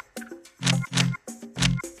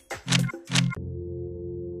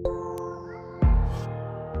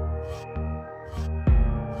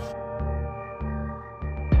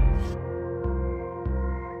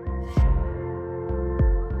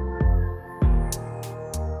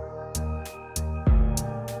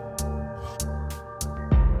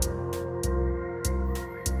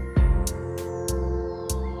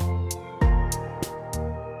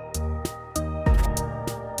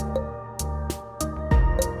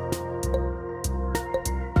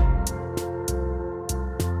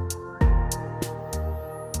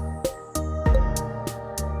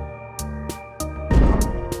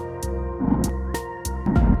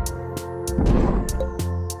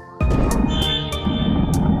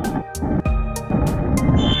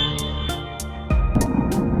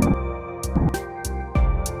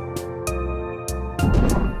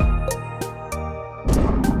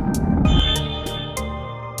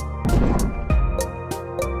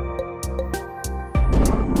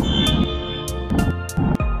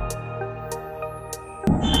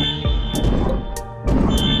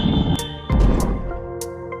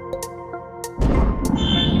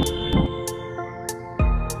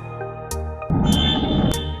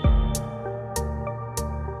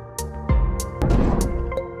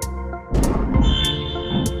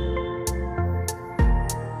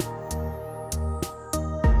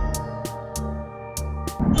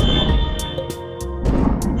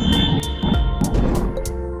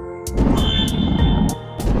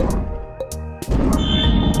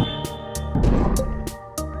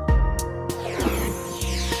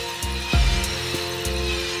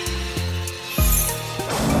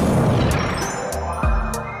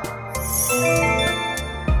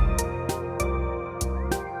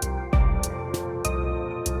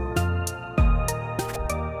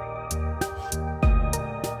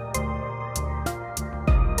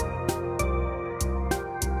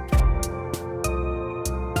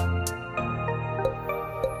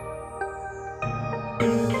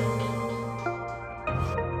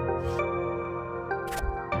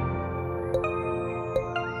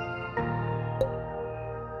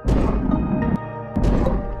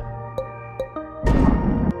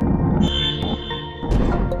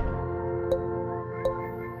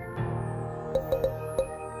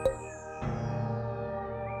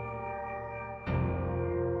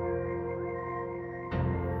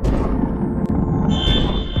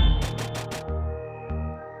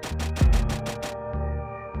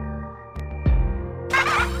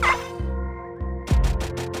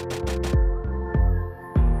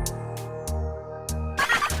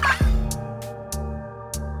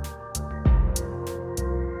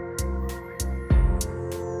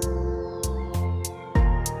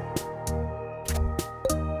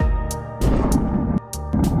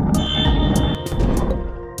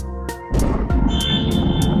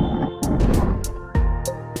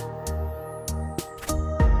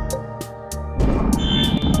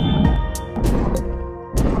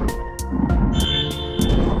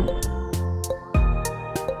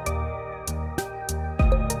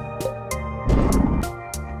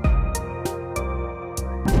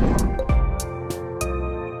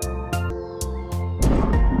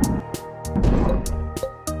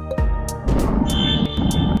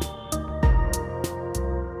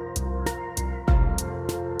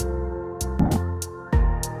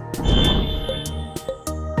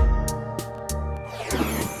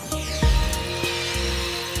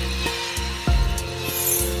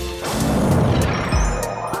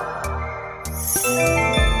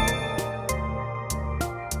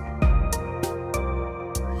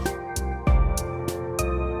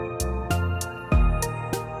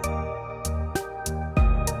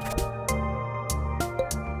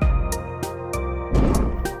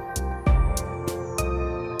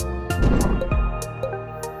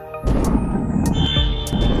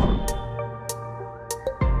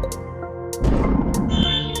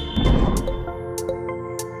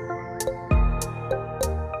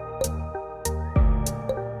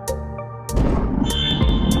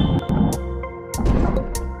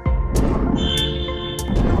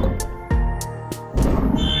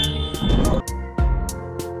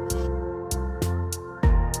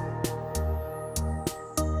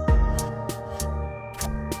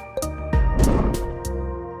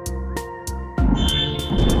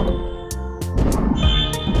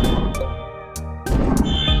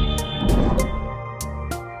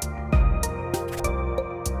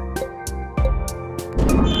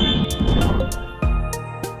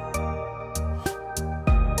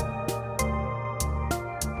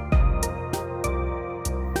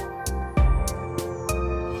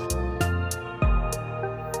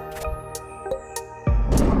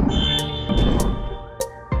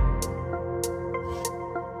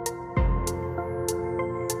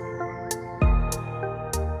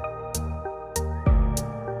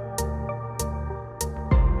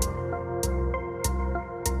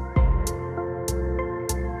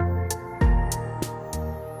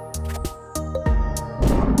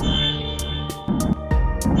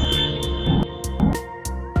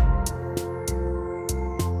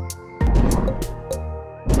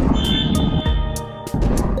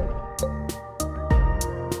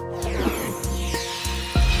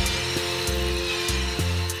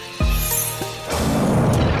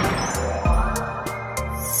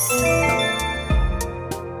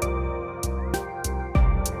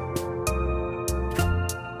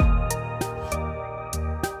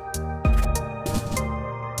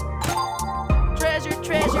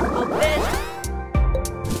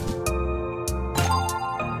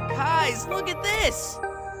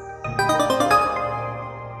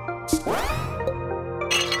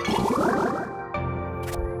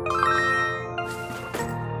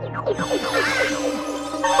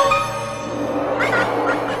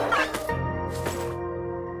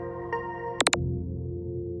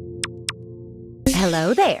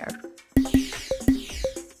 Hello there.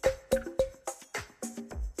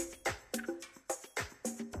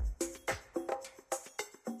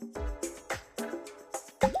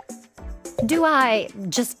 Do I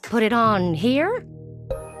just put it on here?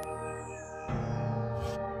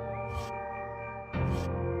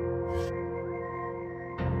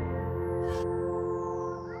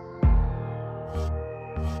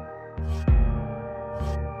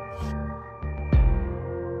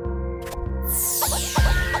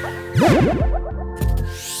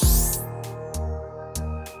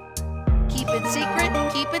 Keep it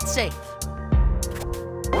secret, keep it safe.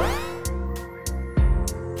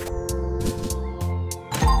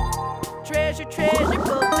 Treasure, treasure,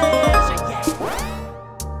 go treasure, yeah.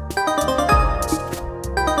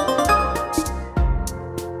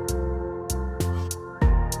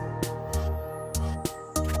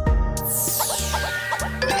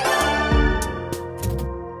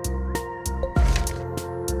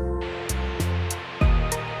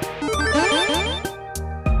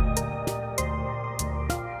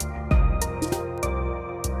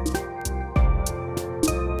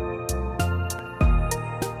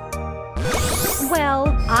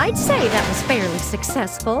 Well, I'd say that was fairly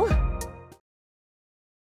successful.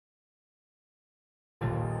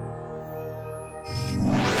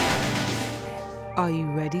 Are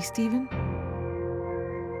you ready, Stephen?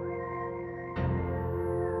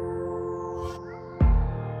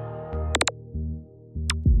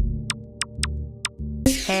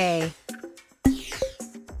 Hey.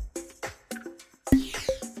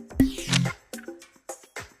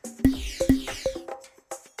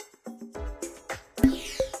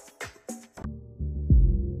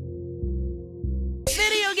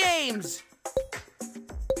 Video games!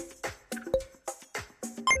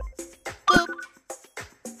 Boop.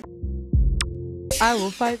 I will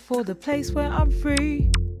fight for the place where I'm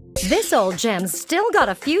free. This old gem's still got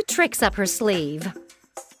a few tricks up her sleeve.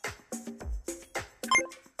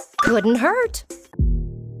 Couldn't hurt.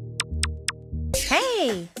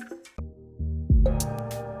 Hey!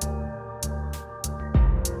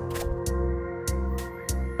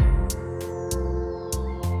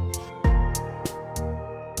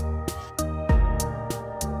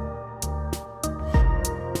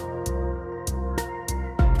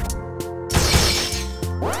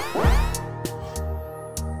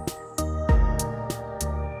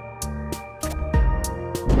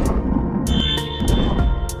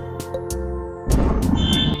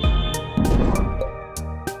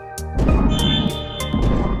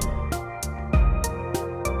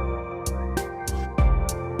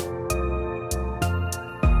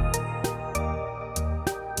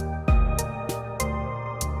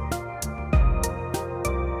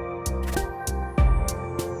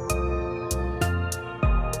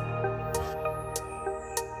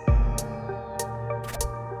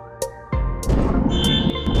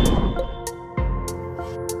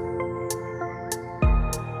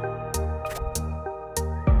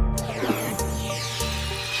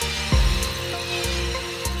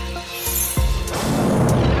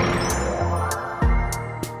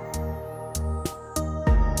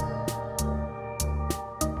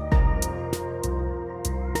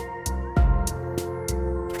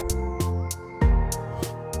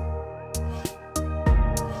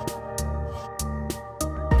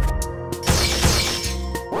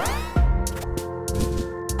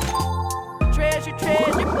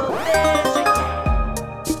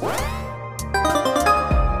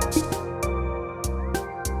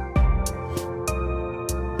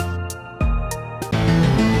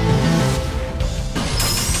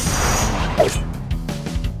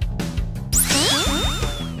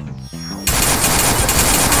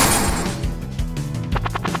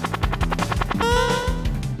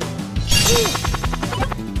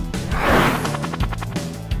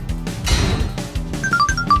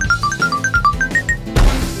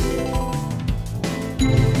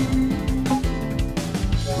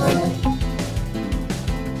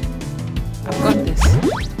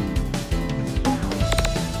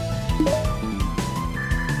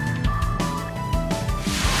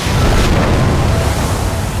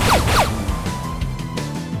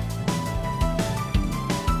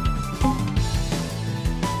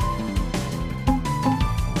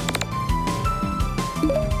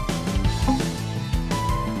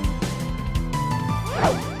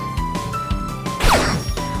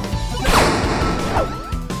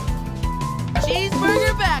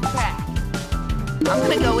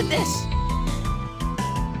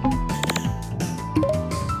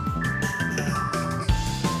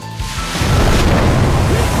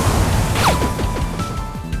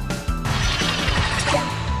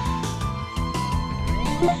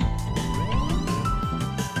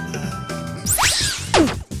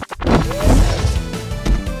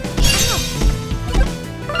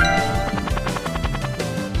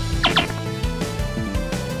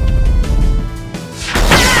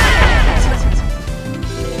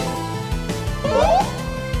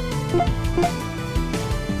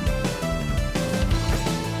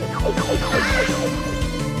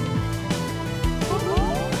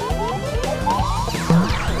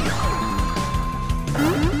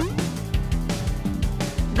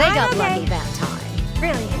 They got lucky that time.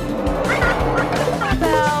 Brilliant.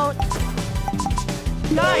 About...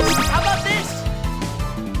 Guys, how about this?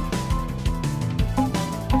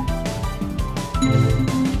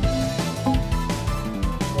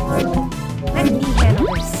 Let me handle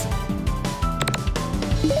this.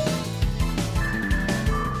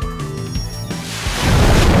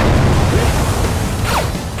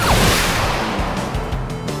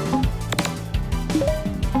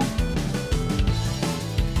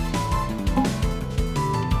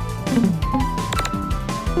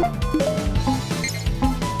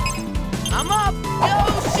 I'm up! Yo,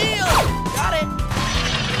 shield! Got it!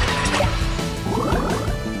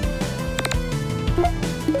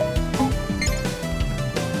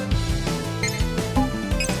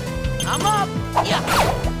 I'm up! Yeah!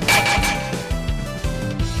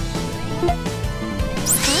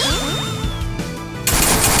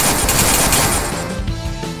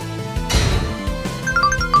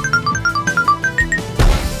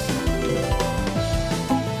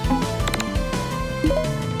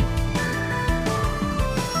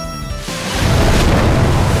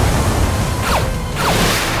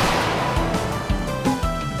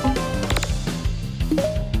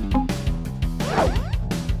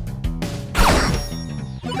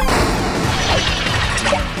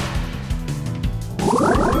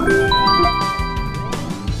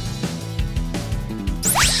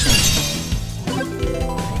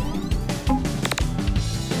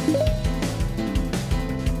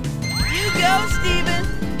 Go, Steven!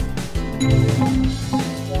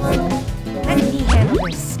 Let me handle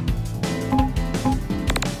this.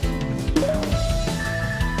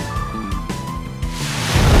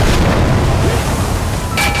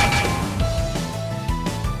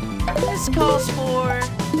 This calls for...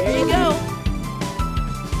 There you go.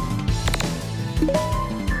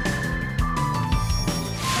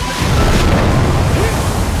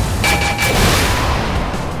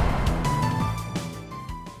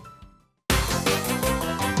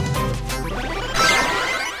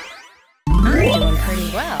 I'm doing pretty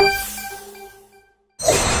well.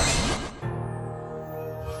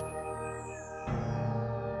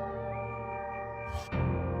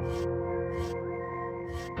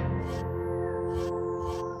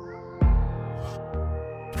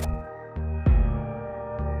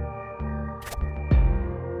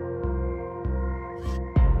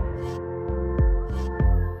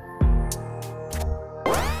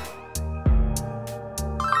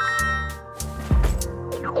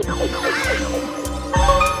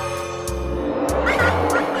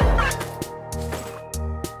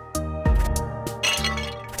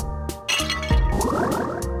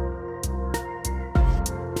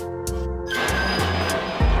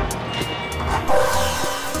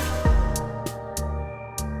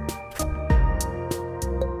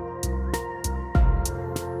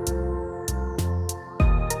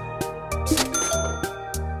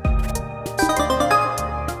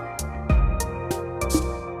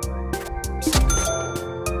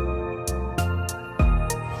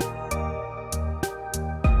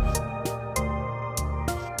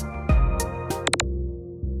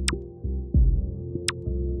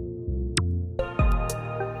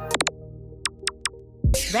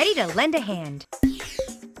 Ready to lend a hand.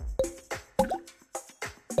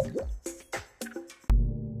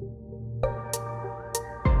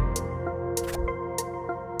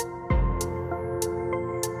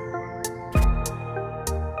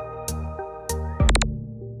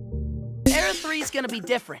 Era 3's gonna be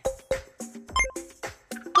different.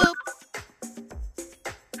 Boop.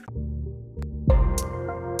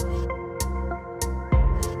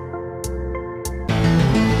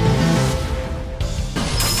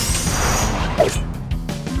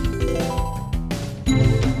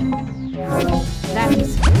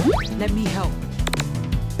 Lapis, let me help.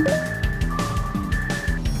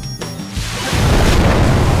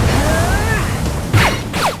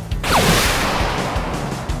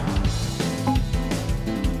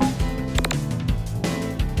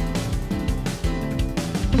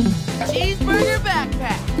 Cheeseburger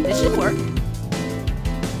backpack. This should work.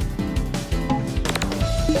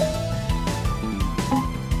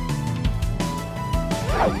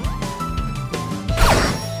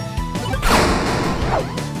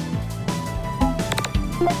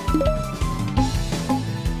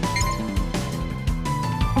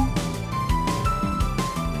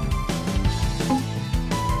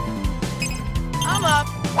 I'm up.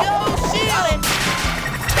 Go, shield!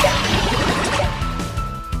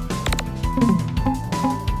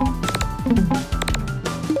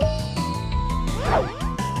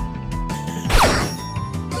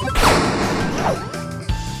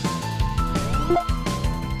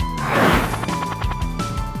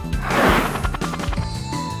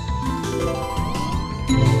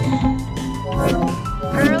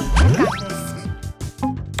 Pearl, you got this.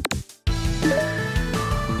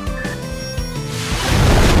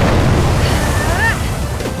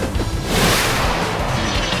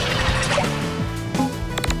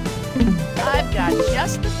 I've got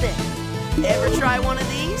just the thing. Ever try one of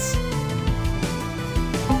these?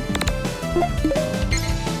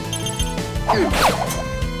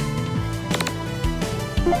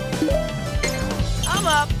 I'm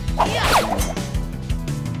up. Yeah.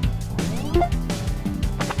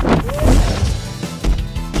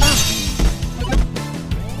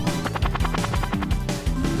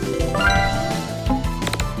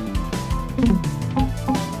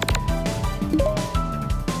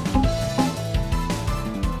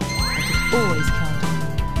 Always count on you.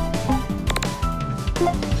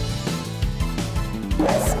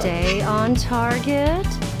 Stay on target.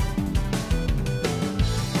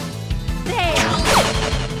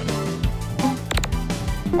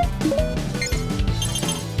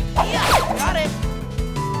 Yeah, got it.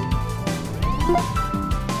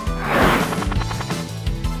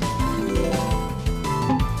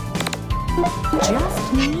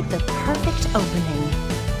 Just need the perfect opening.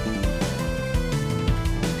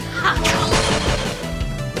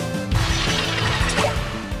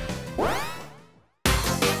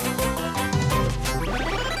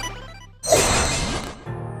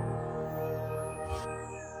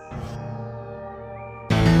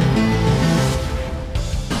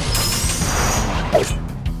 Let's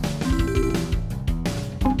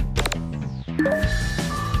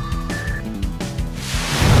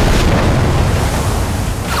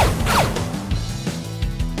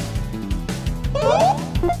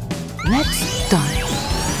dance.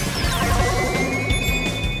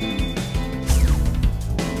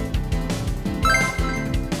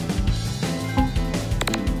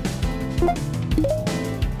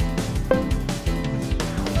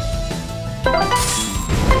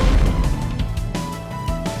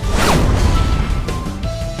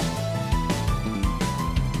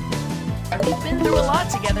 We've been through a lot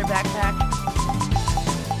together, Backpack.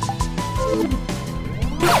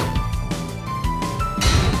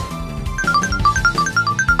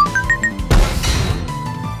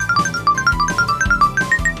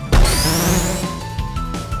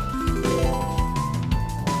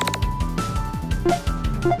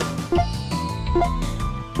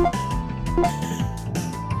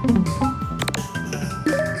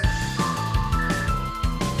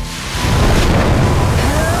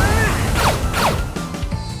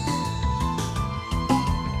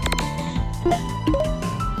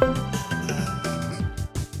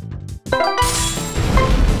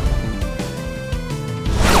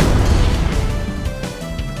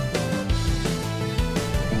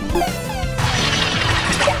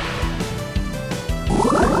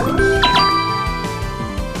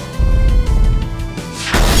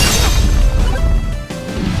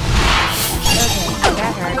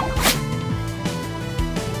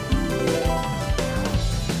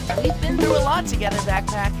 We've been through a lot together,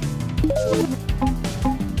 Backpack.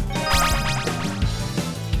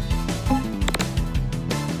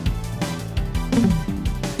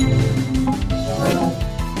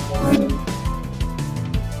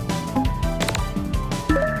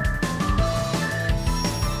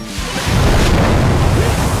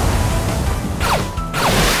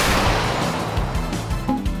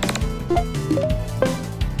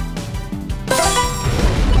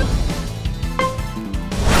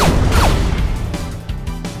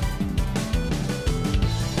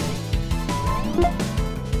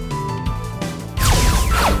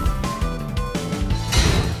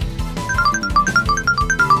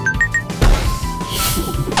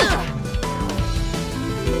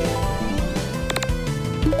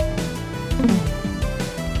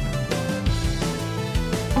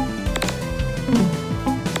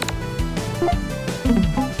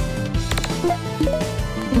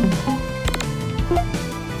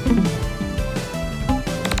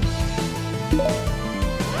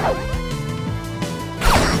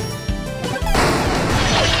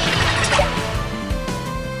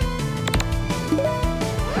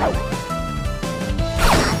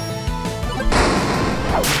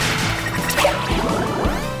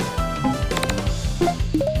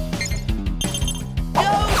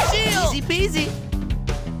 Easy.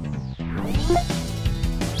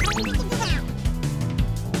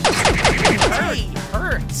 Hey,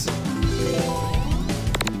 hurts.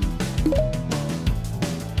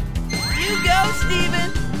 You go, Steven.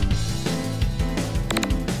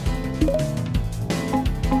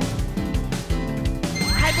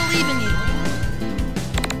 I believe in you.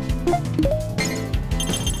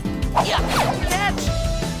 Yeah, catch.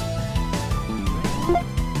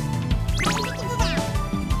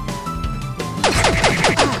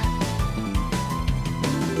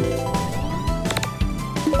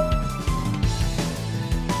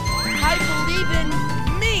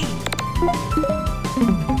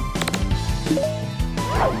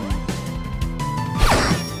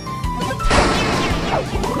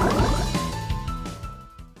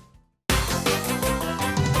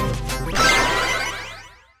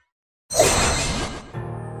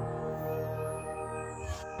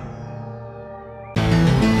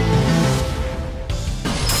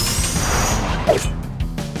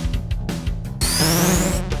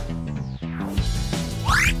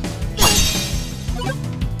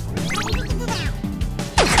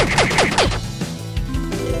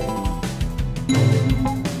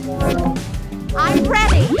 I'm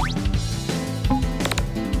ready!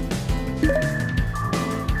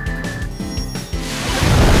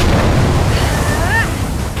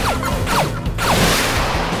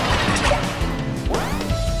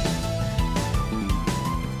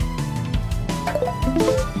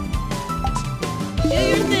 Do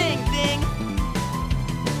your thing, Bing!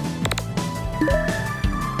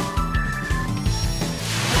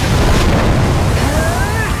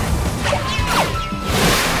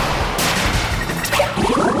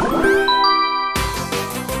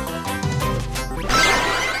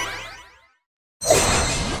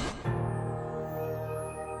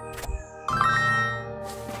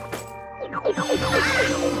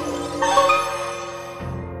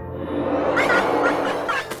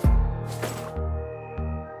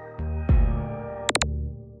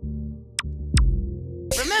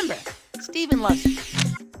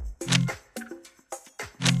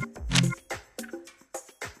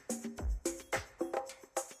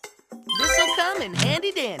 and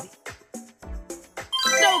handy dandy.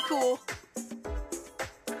 So cool.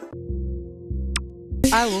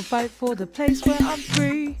 I will fight for the place where I'm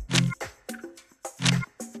free.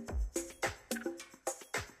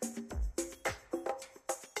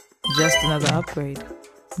 Just another upgrade.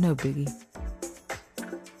 No biggie.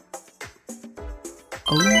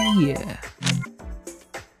 Oh yeah.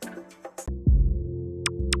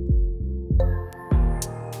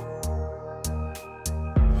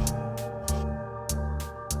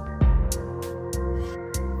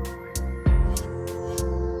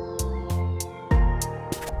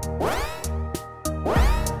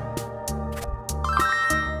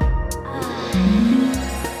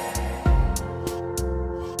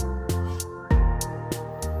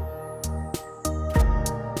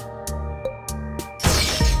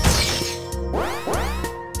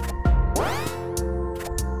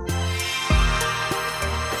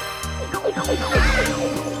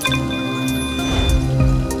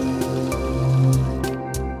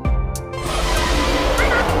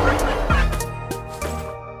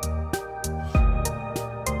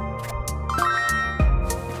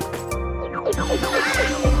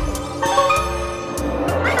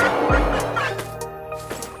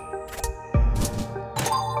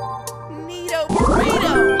 Neato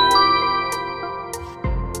burrito!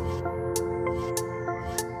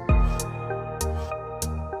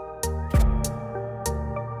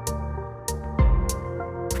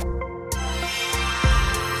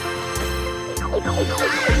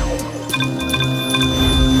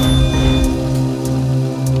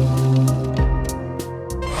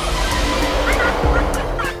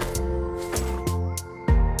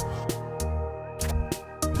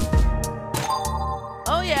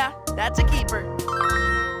 Oh yeah, that's a keeper.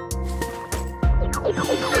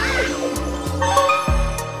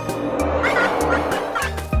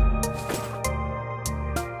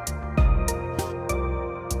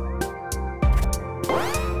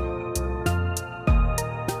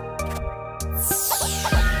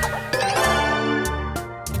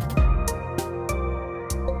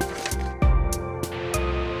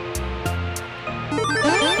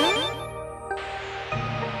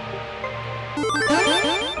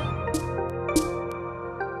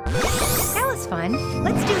 That was fun.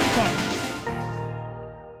 Let's do it again.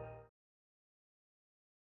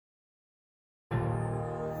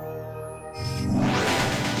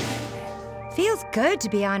 Feels good to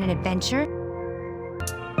be on an adventure.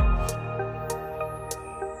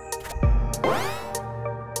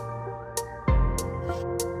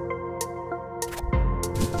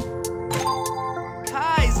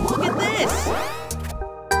 Guys, look at this!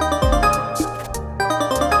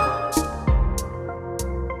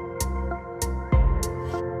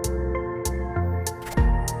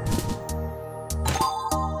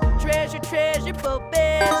 Treasure, treasure, boat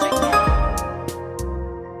treasure.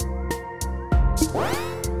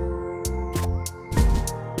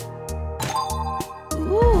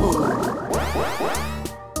 Ooh.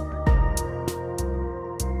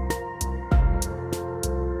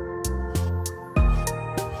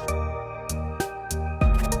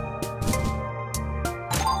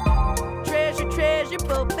 Treasure, treasure,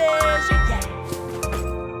 boat treasure, yeah.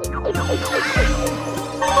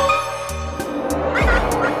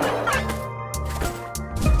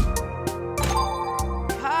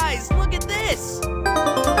 Guys, look at this!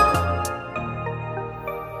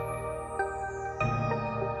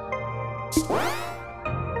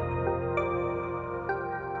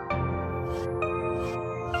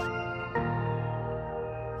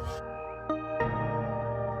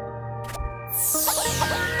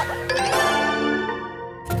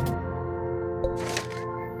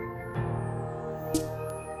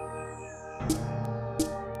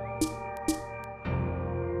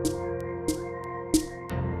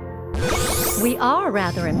 We are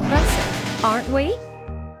rather impressive, aren't we?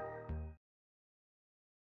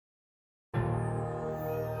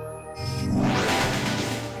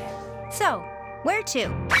 So, where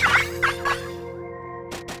to?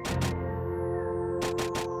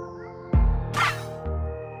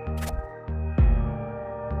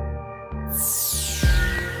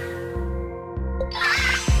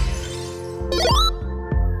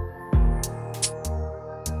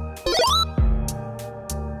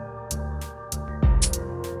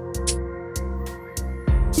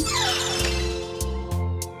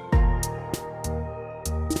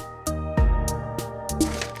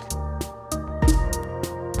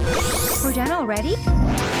 We're done already?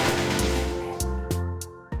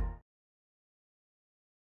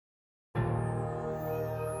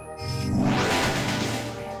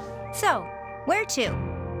 So, where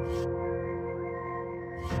to?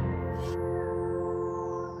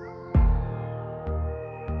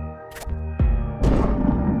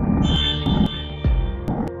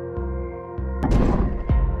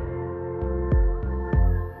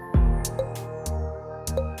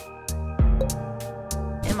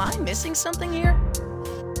 Am I missing something here?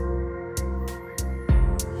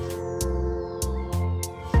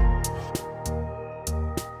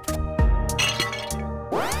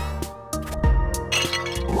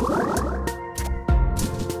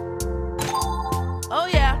 Oh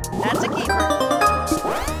yeah, that's a keeper.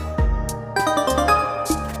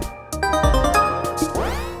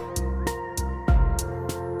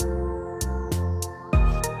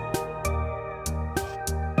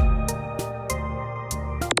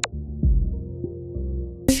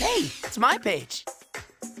 Hey, it's my page.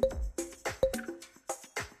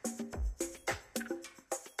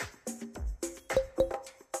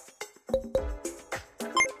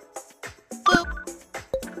 Boop.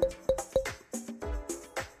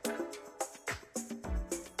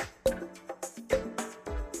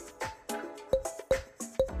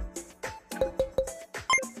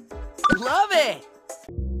 Love it!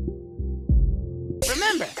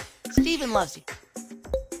 Remember, Steven loves you.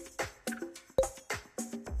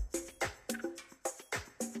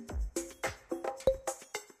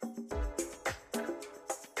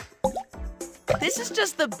 This is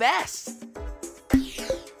just the best.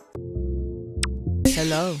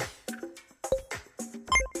 Hello.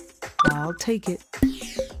 I'll take it.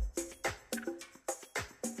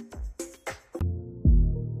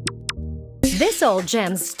 This old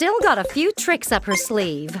gem's still got a few tricks up her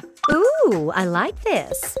sleeve. Ooh, I like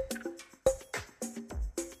this.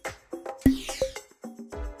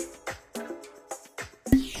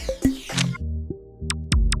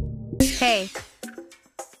 Hey.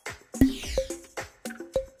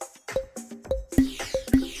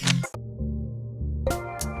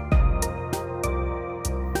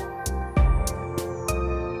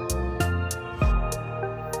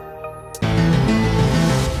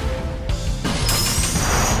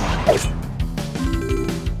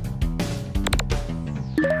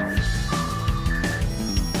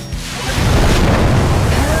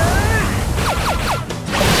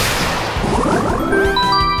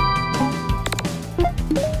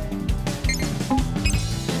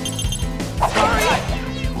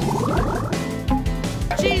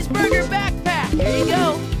 Cheeseburger backpack. Here you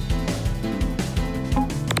go.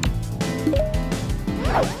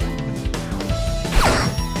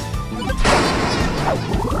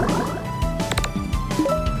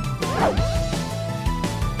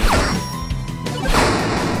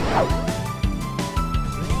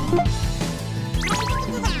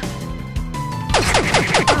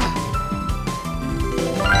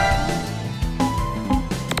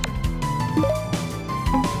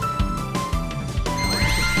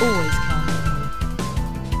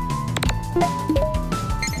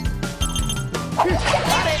 Always count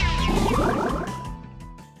on you. Got it.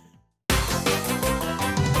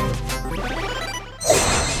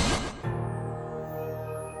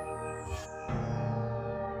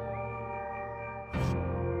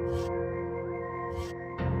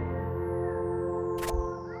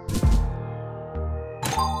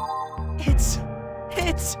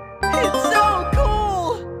 It's so cool!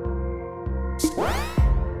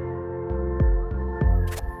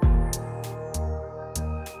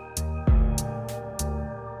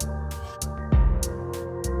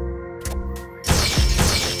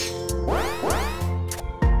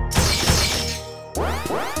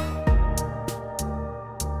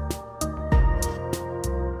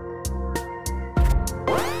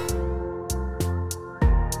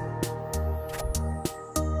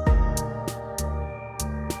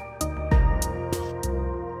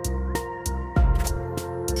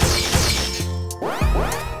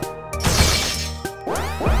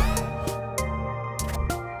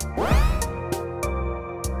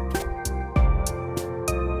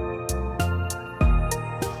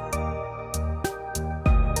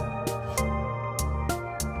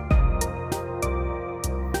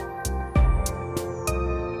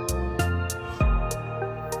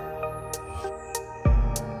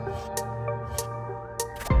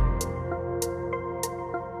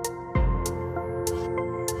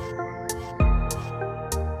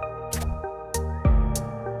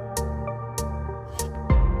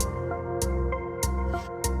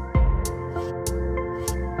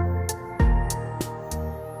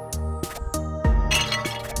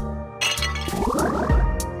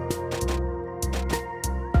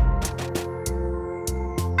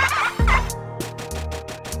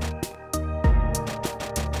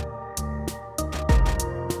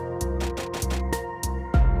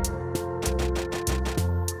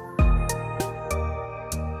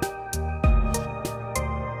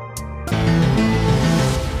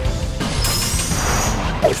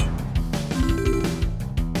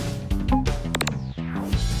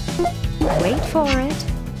 Wait for it.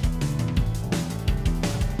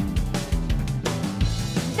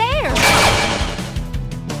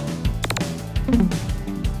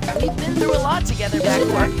 through a lot together back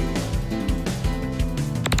there.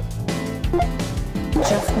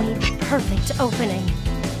 Just need the perfect opening.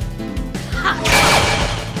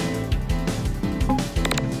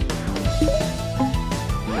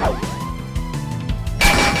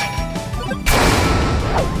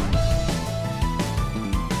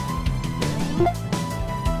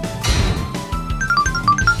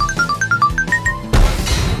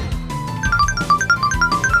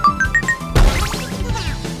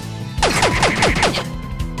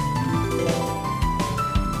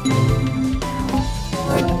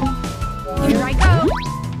 Here I go.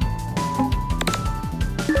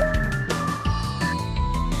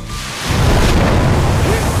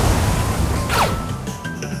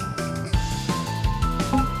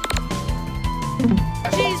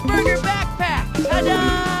 Cheeseburger backpack!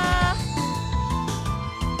 Ta-da!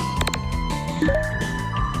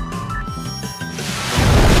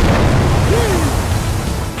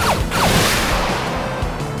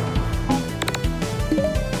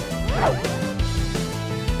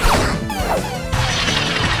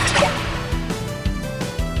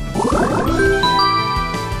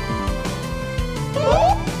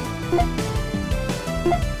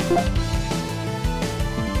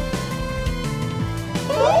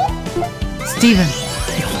 Steven,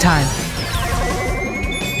 it's time.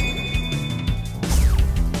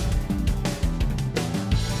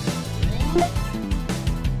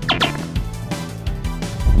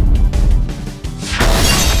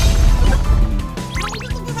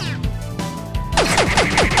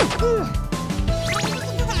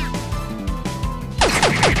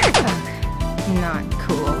 Not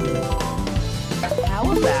cool. How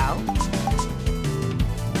about...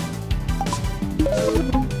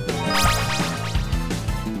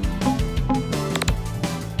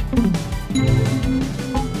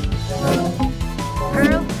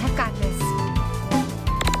 Pearl, I've got this.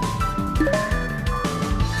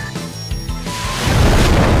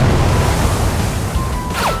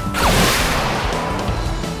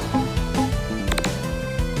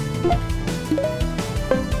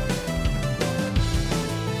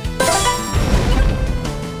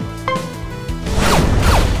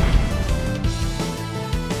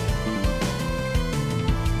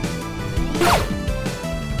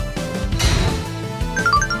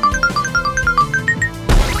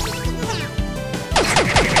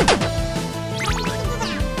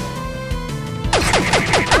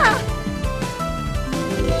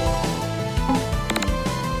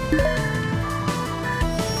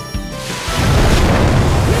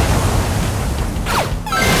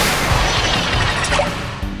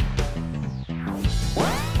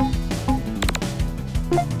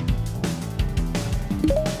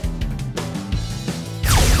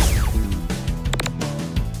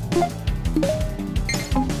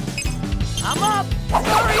 I'm up!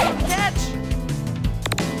 Sorry, catch!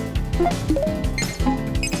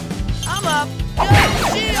 I'm up! Good!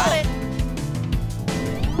 She got it!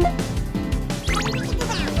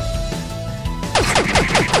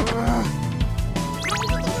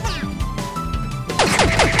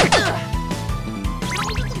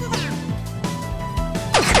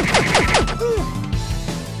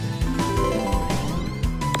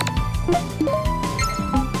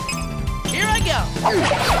 Here I go!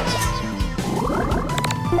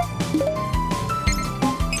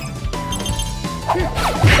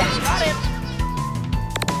 Got it!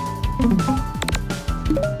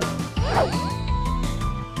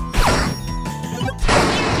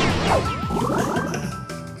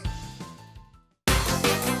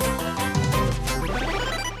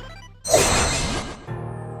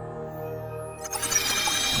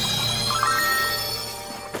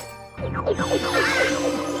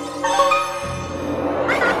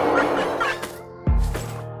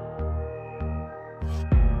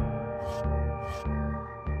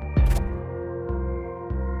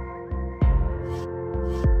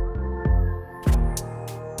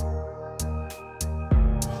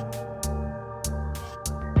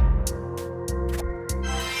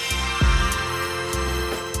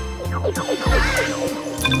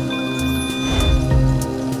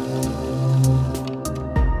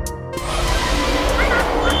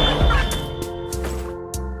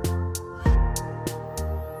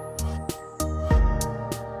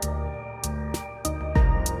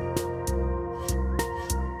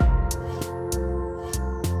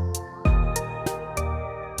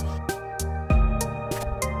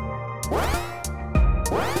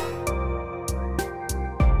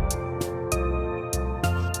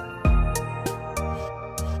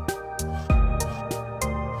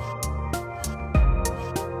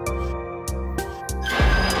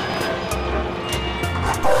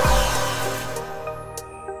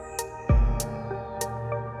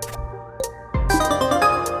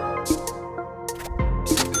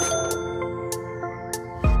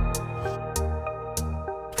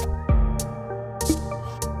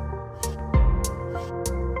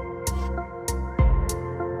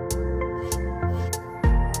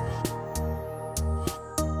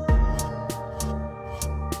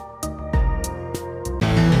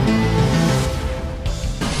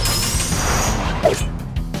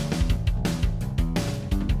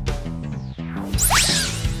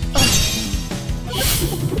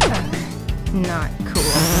 Not cool.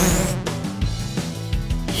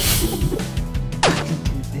 I can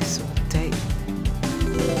do this all day.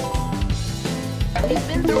 We've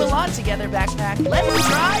been through a lot together, Backpack. Let's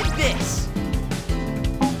try this!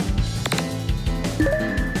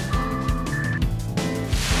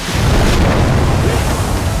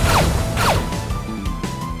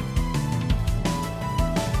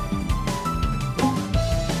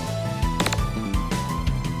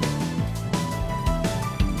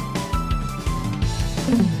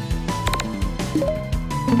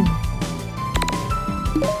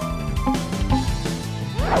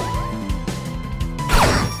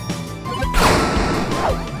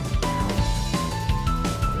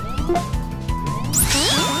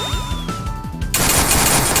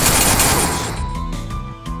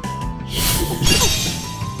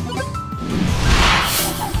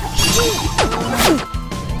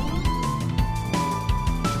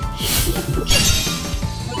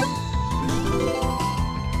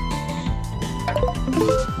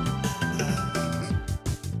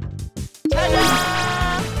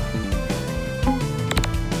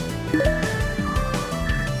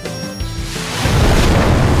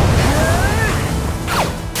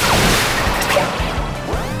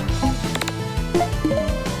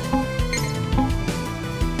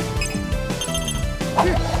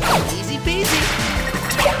 Easy peasy.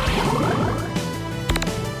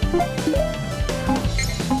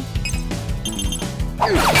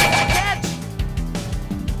 Catch!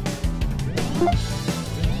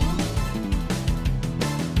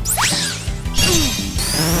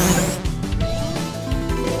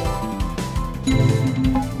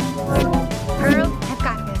 Pearl, I've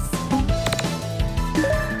got this.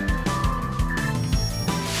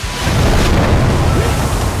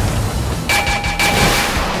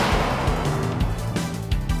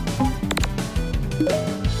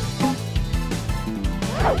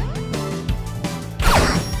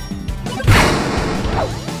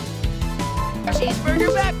 Cheeseburger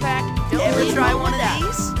Backpack. Don't ever try one of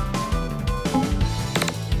these?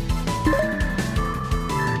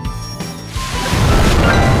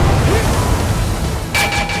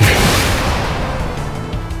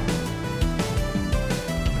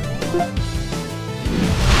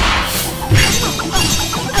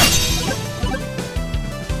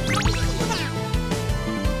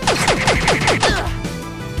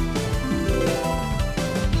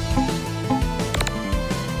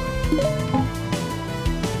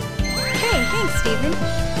 Hey, thanks, Steven.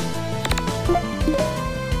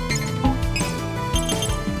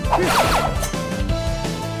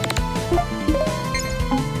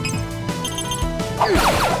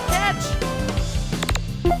 Catch!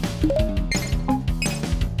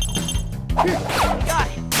 Got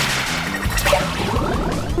it.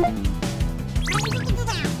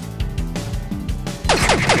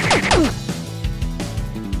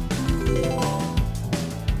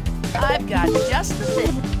 I've got just the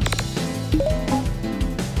thing.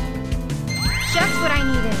 Just what I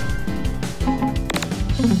needed.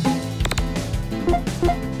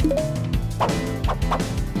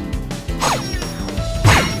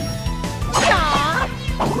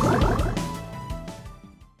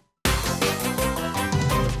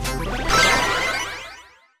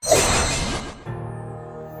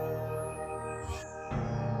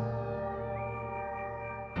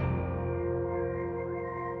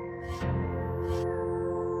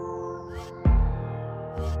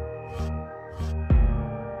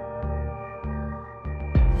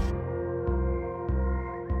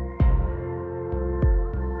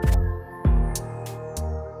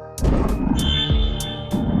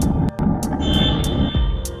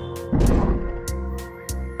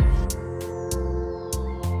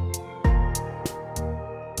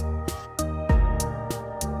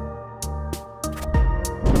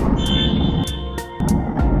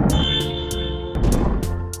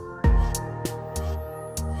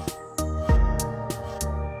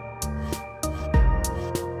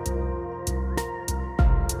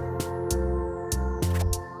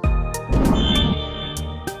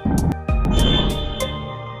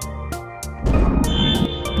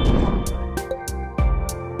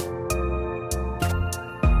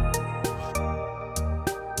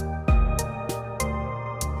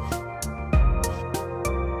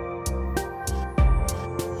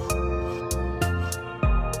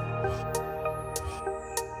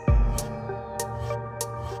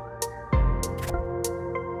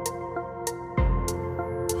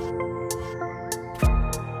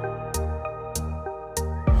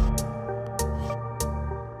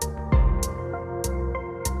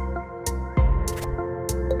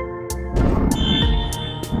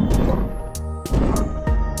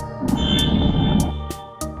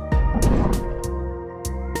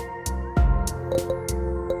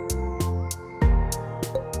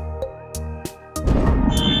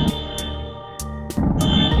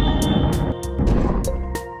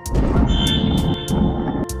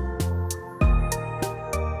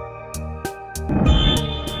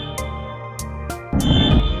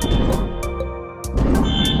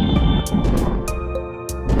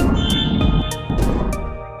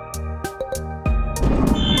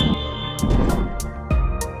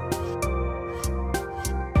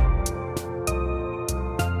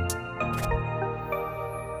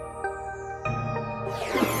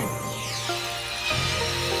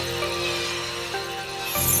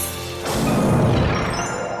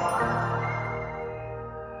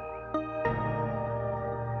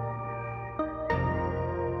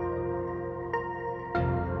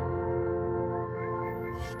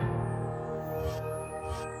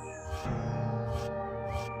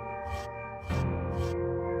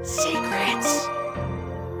 Secrets!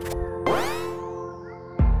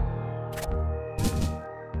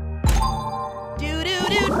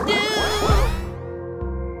 Do-do-do-do!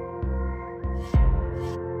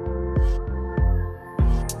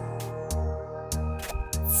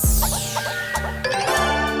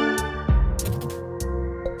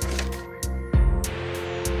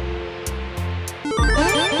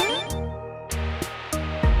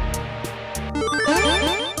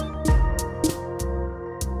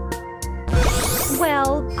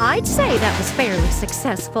 Well, I'd say that was fairly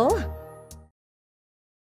successful.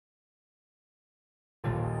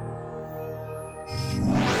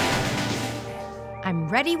 I'm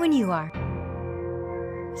ready when you are.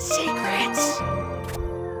 Secrets!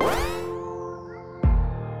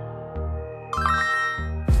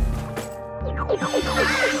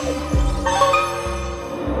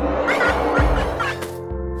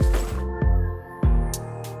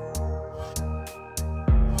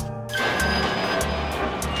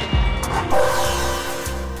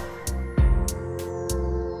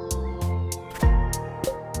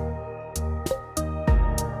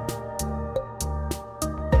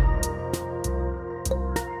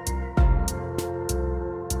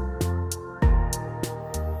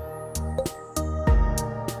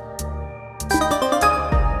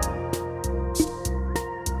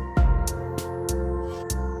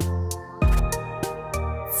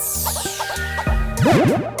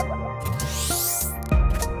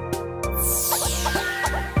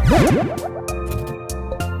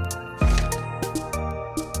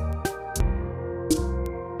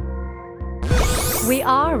 We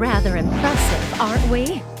are rather impressive, aren't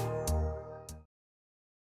we?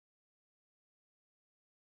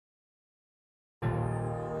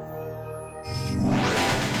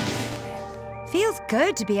 Feels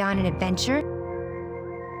good to be on an adventure.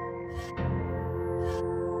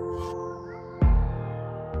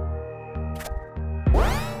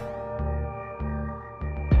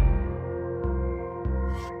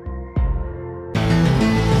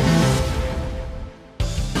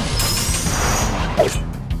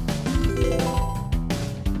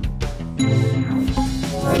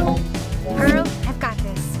 Pearl, I've got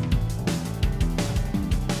this.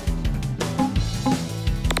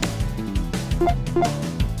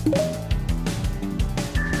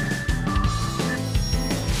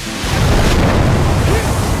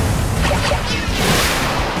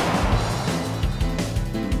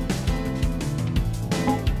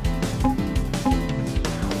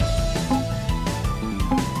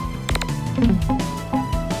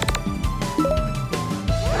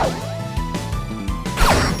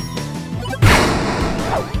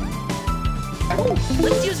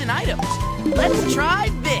 Let's use an item. Let's try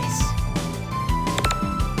this.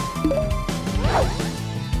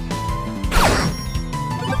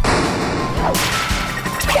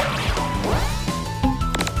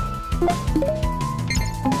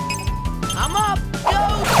 I'm up. Go,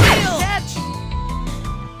 shield. Catch.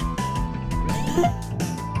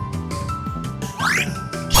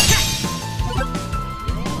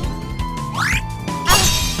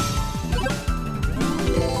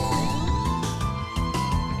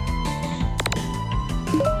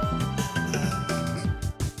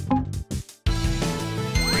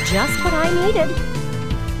 Just what I needed.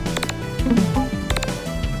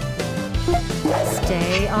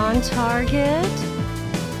 Stay on target.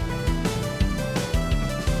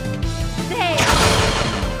 There!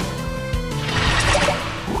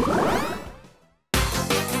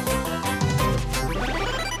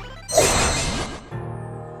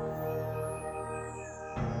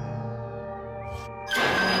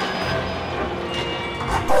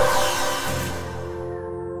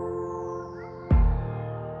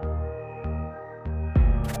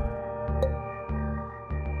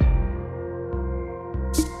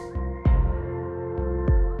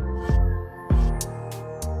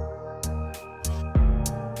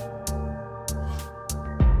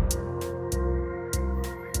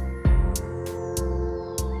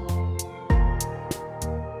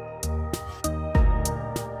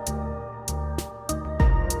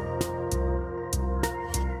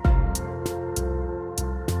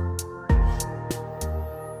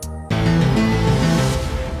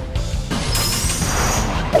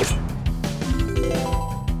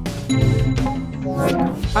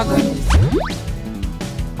 I got this.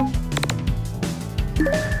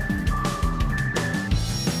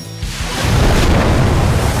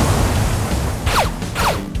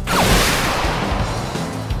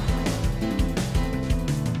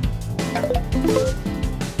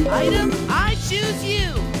 Item, I choose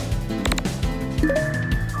you.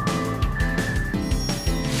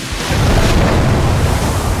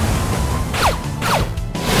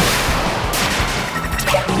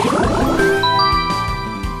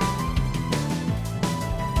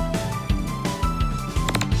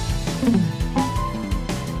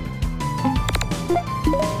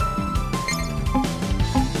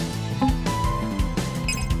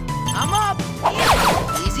 I'm up!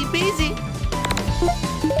 Yeah, easy peasy.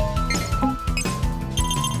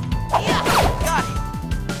 Yeah, got it.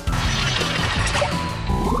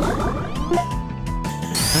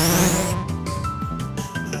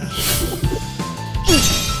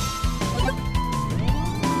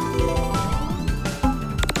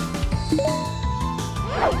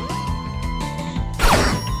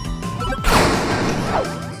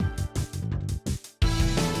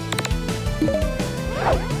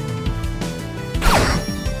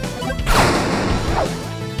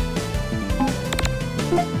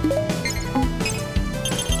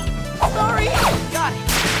 Sorry, got it.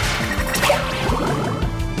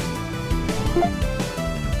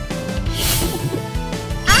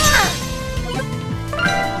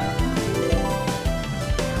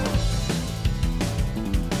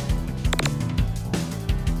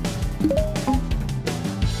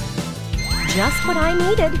 Just what I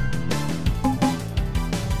needed.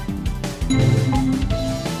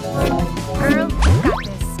 Pearl, got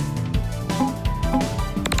this.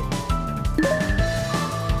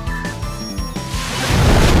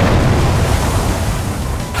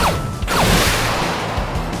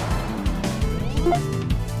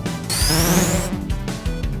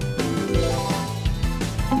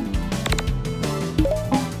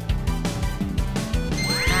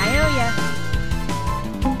 I owe ya.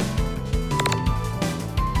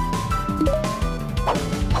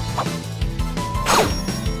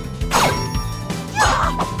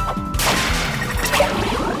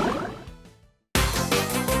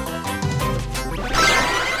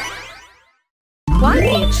 Quite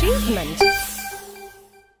the achievement.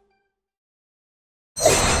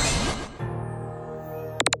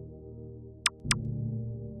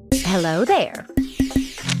 Hello there.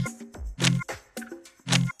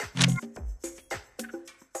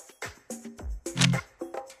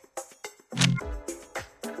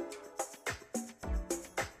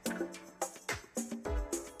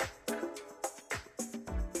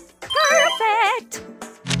 Perfect!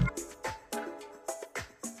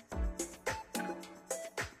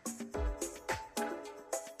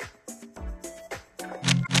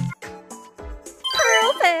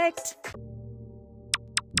 Perfect!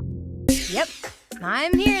 Yep,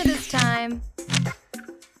 I'm here this time.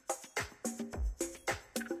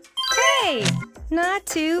 Hey, not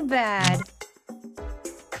too bad.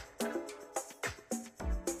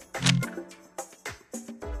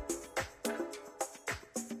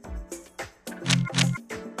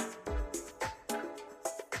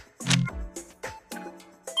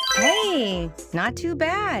 Hey, not too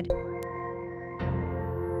bad.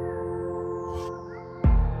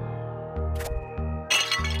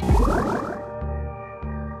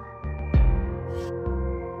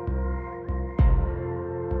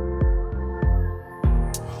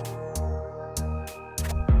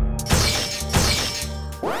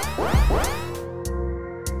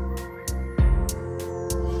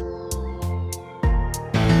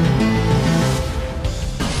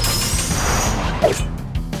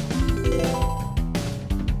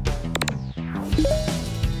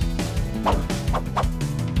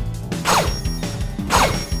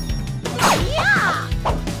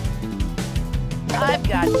 I've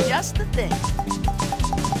got just the thing.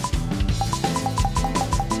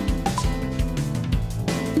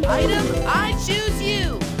 Item, I choose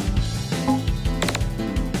you.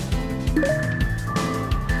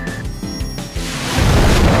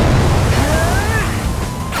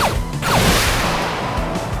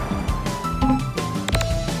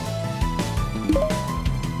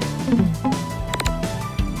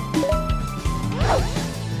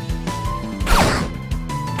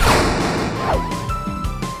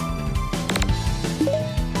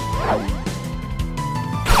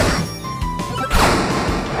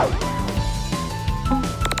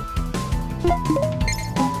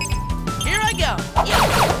 Here I go.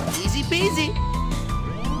 Yeah, easy peasy.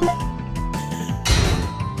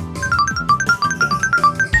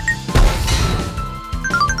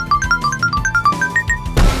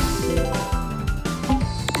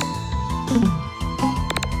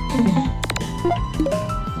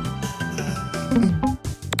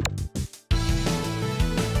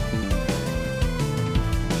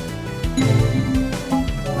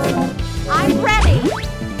 I'm ready.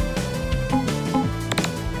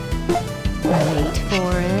 Wait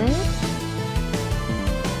for it.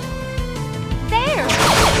 There.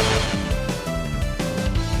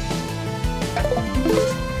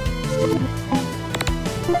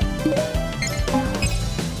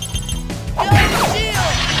 Go,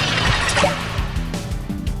 shield!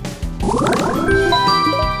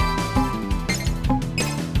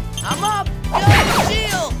 I'm up. Go,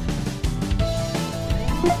 shield!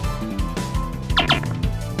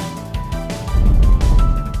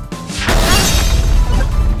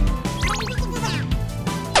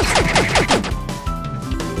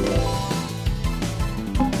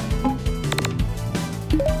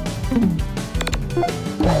 Wait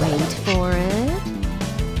for it.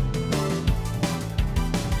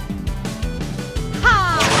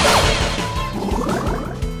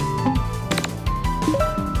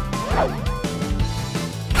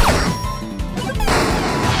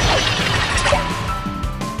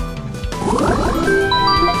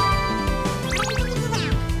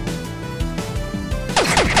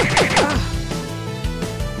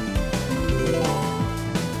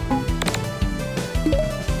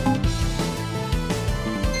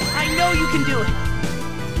 I know you can do it.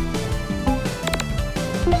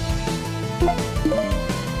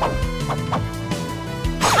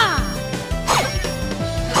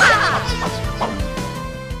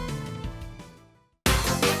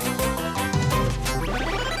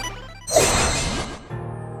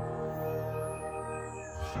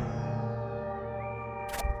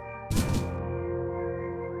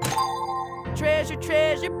 Treasure,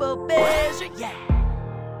 treasure, but treasure, yeah.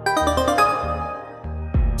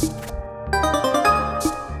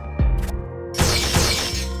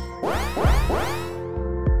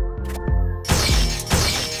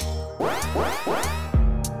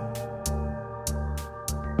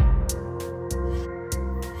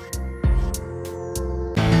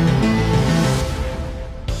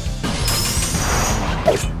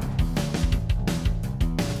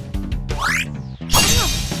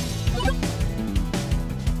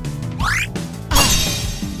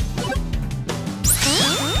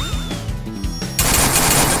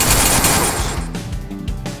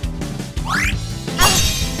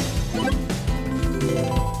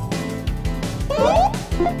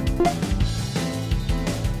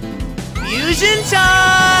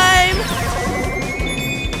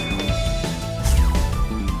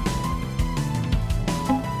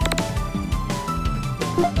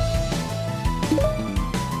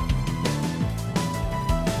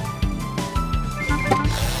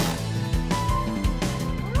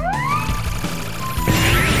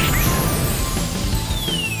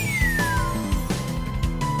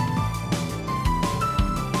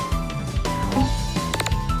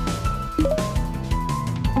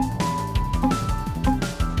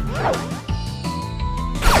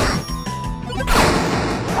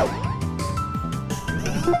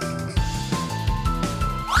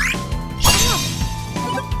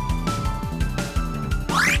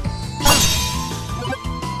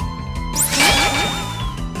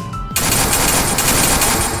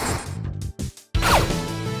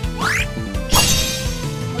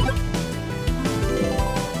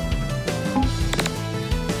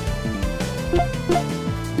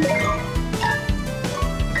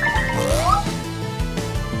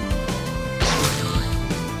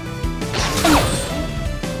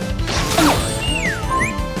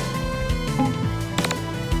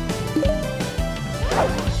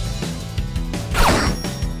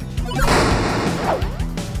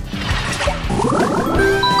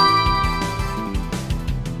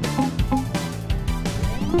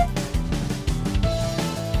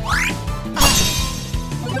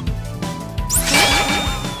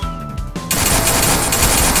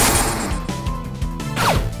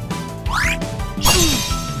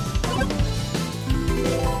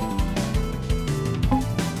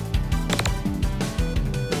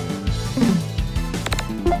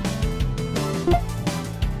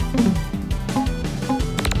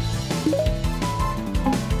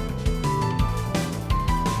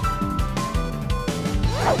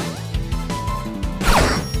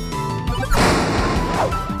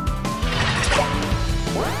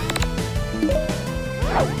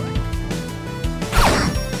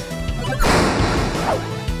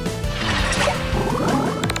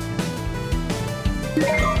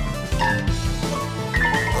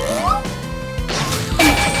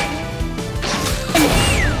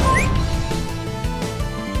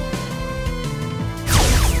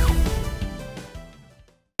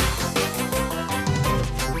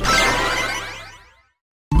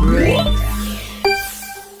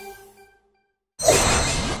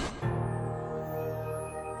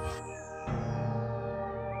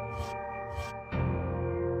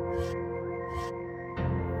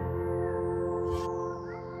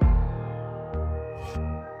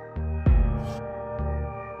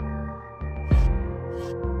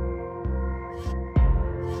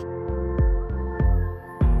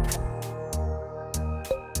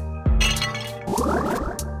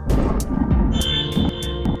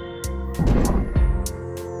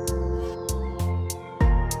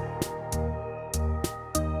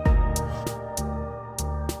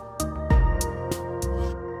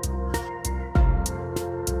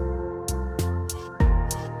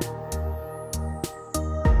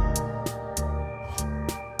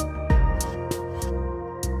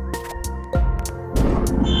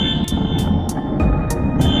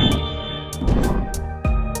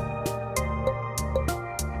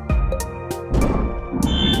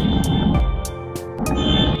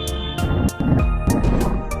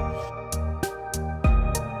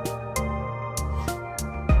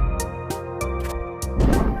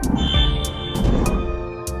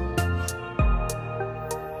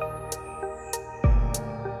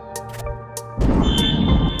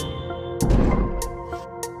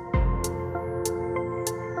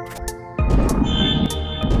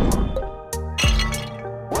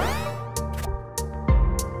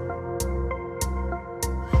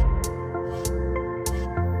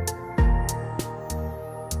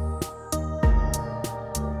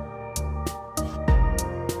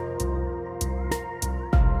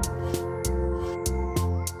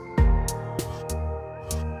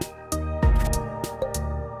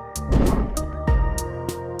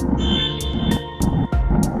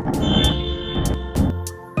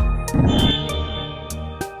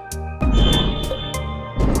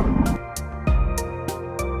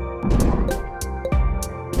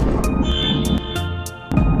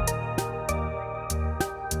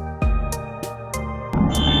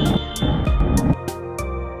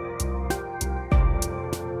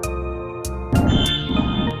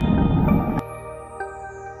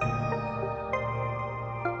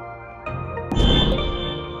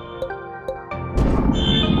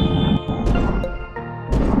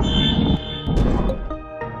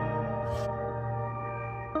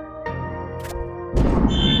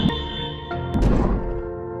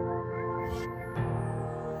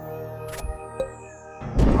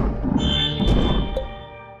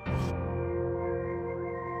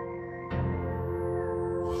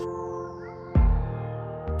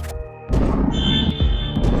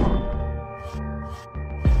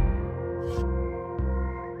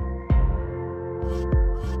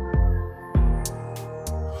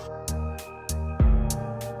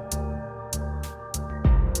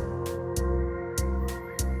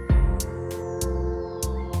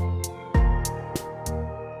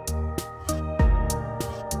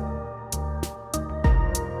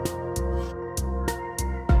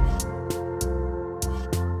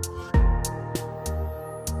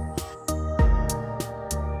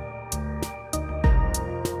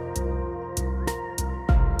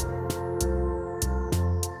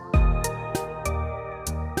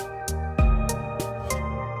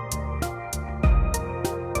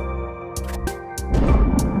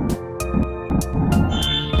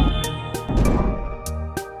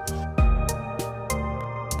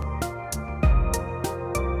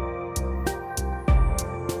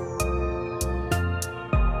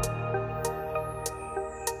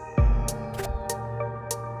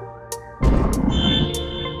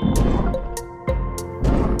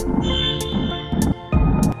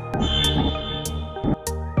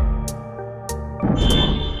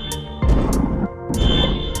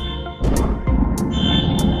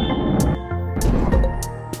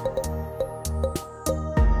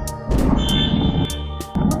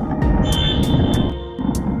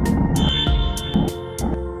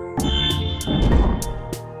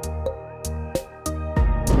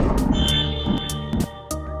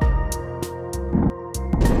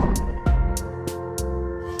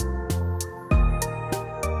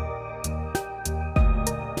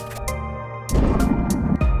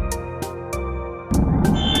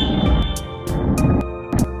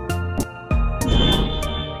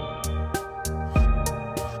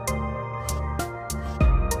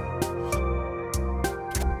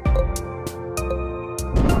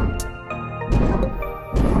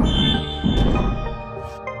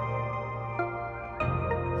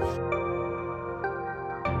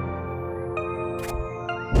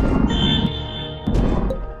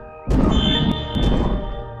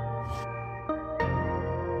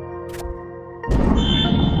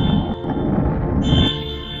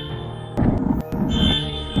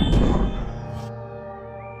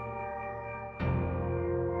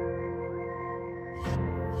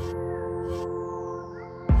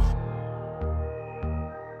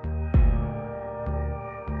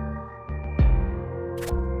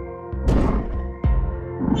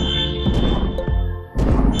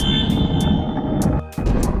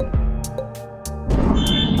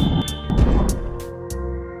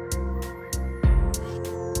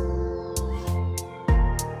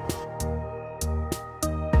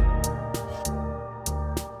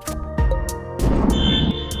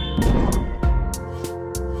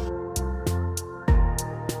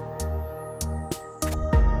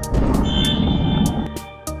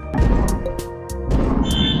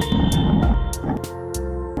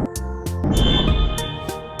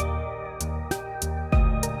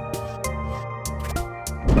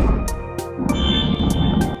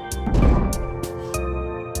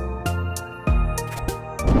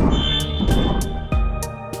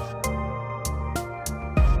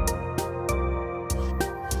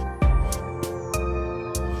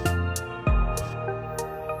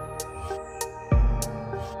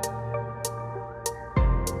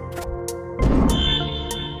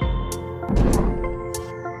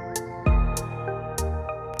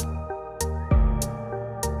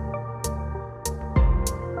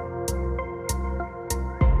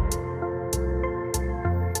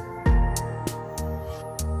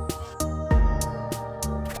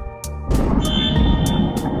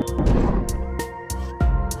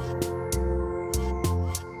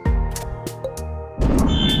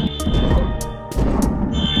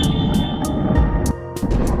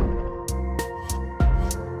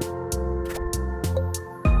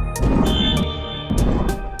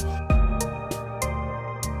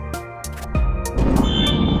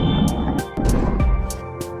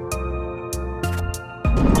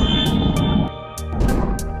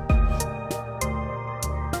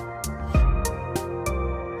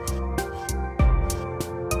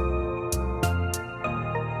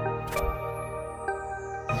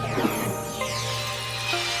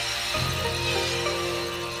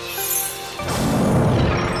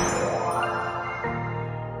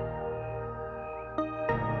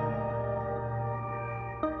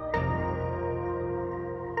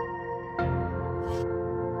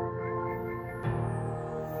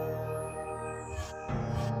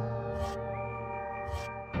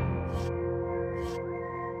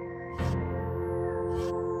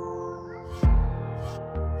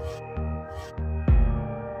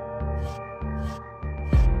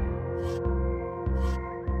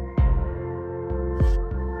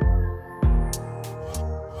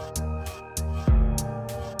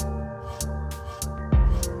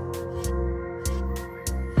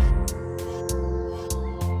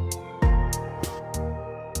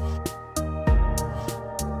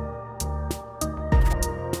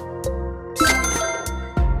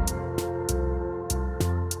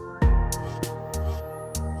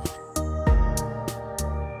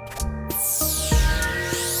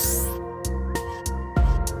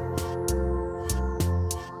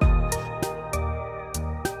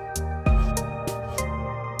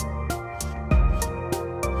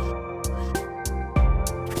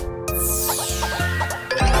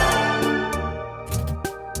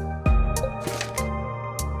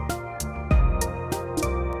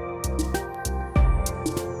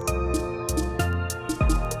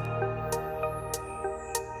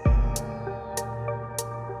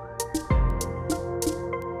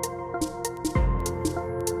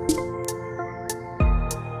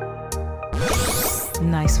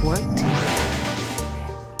 Nice work, team.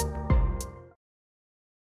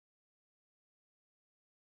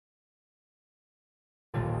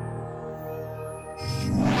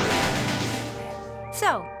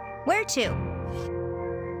 So, where to?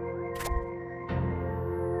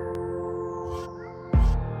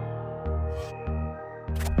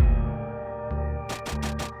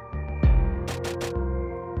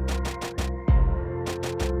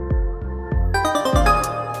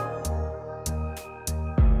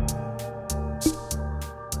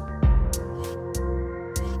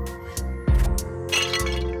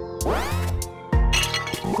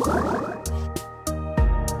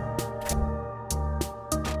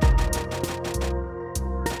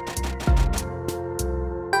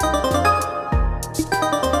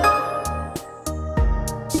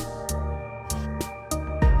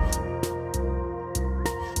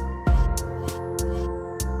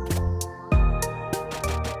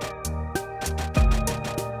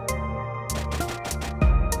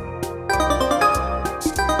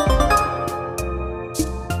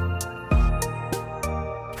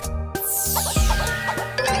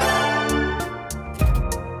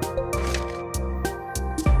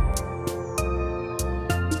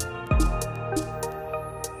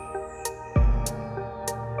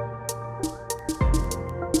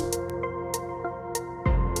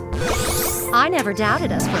 I never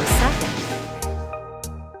doubted us for a second.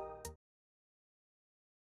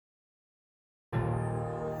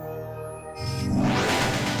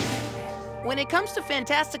 When it comes to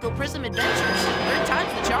fantastical Prism adventures, third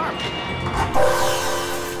time's the charm.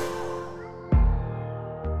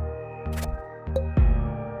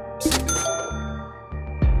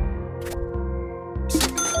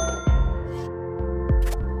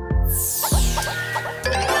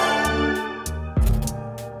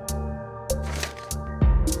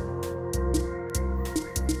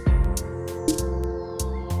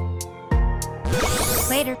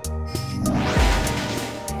 Later.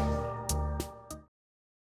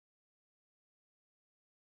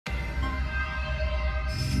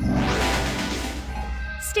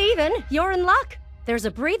 Steven, you're in luck. There's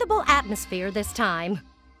a breathable atmosphere this time.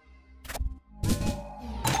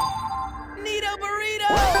 Neato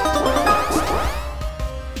burrito!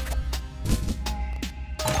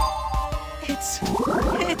 It's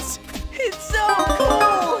so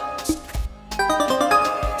cool!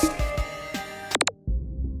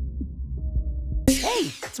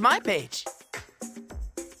 Hey, it's my page.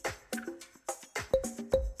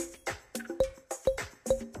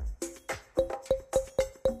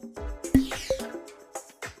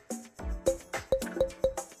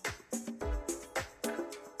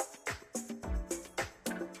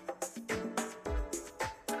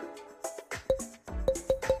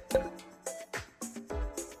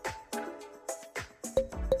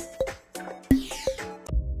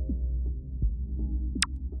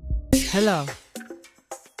 Hello.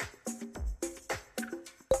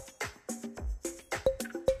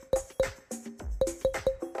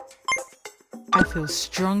 I feel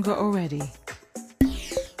stronger already.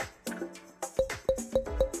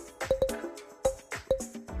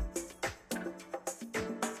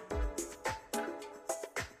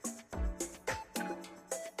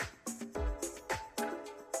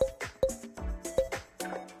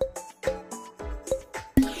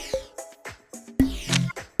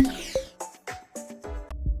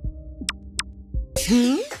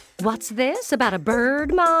 What's this about a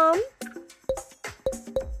bird, Mom?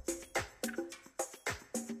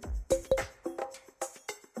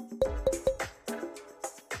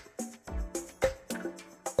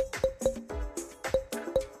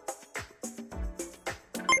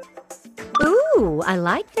 Ooh, I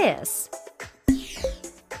like this.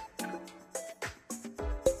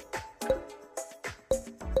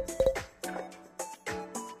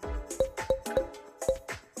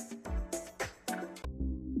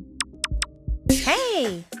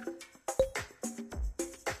 Hey!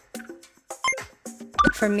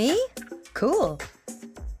 For me? Cool.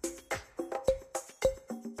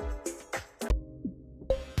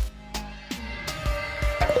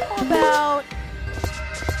 How about...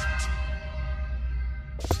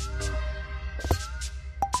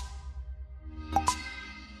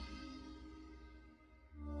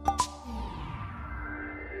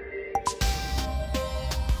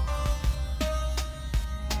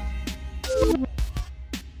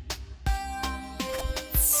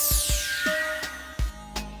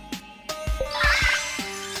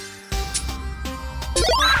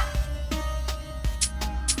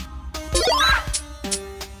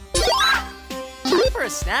 for a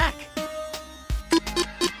snack.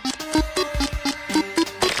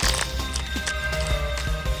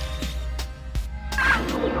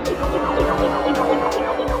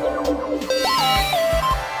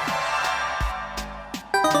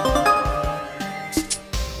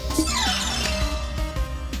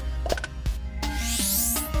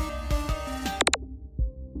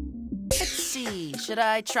 Should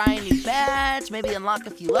I try a new badge? Maybe unlock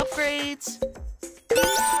a few upgrades?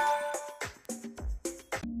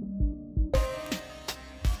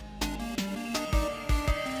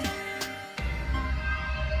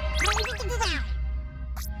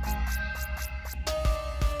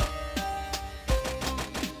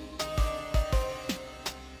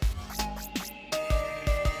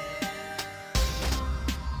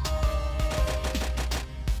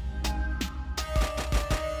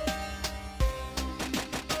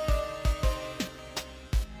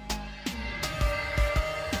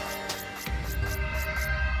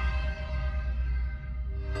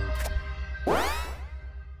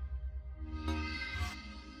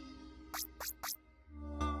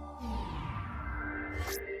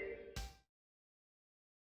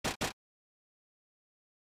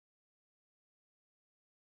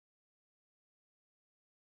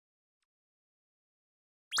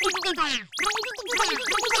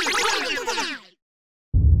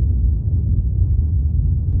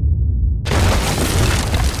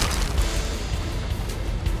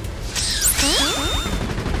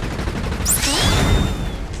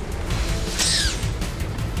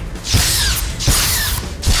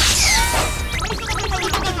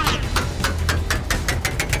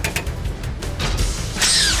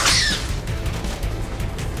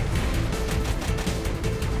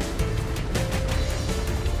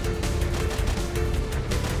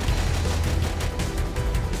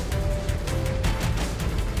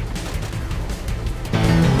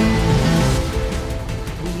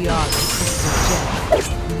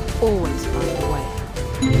 Always find a way.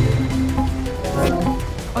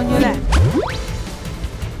 On your left.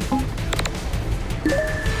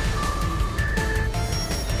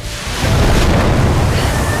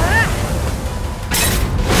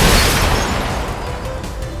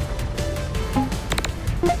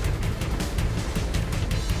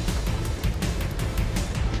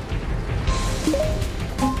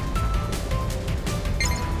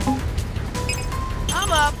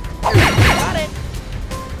 I'm up. Got it.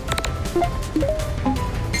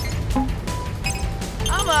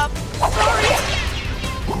 I'm up. Sorry.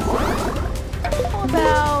 How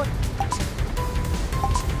about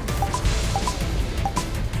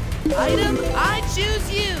item? I choose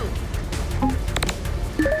you.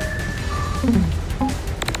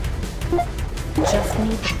 Just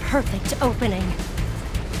need the perfect opening.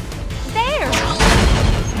 There!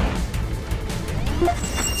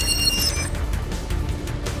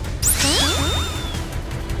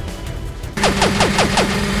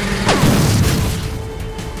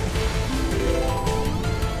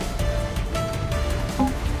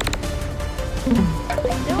 I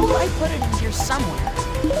know I put it in here somewhere.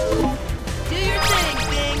 Do your thing,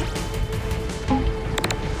 Bing.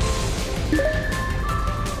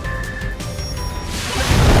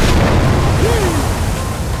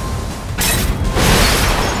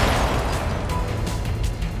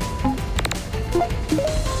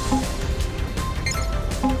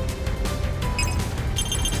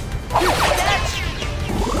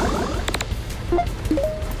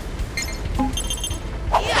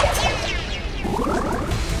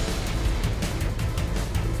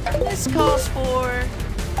 This calls for...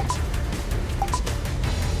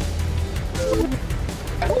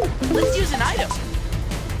 Let's use an item.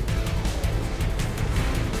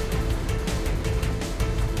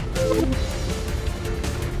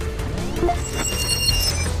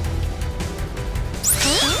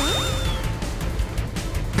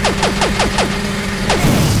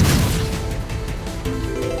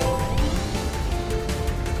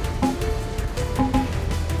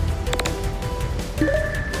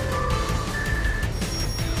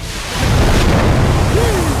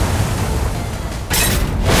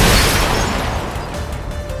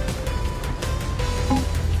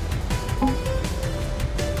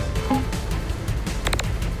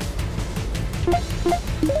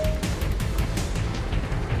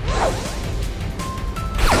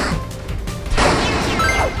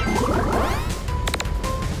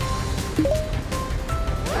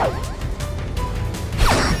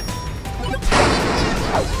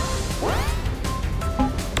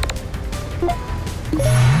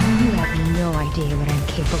 You have no idea what I'm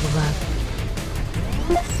capable of.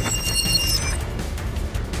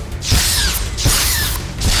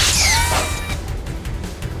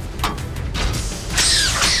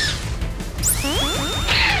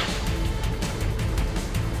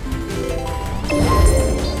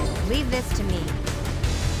 Leave this to me.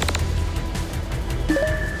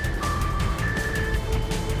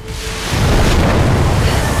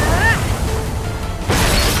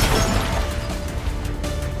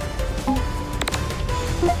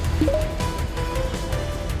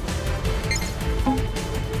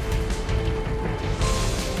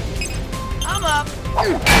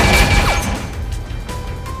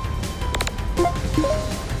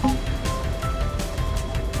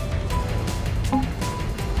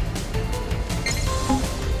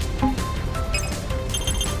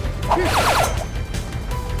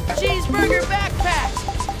 Cheeseburger backpack!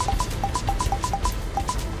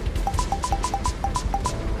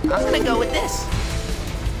 I'm gonna go with this.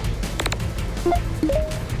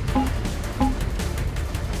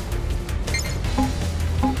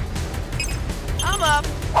 I'm up.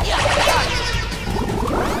 Yeah.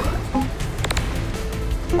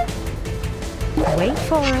 Wait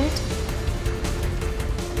for it.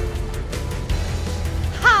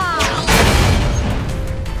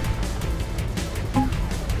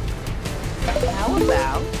 How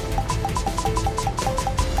about...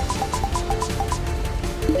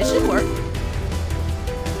 This should work.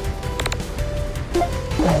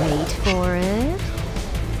 Wait for it.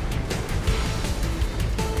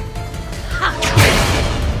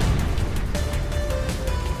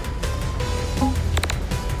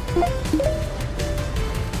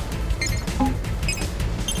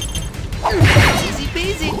 Easy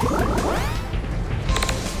peasy.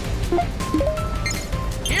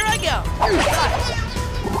 Here I go.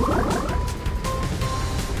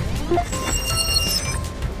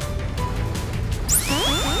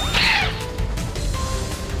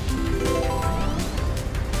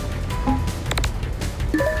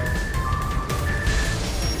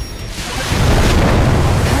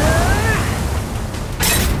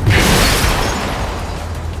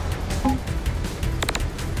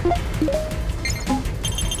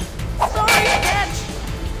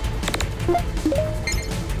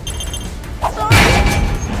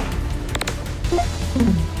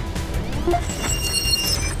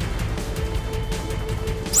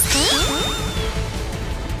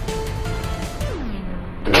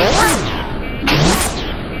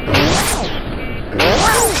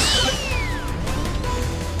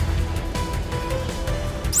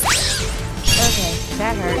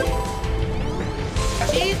 That hurt.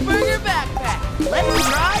 Cheeseburger backpack. Let's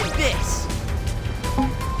try this.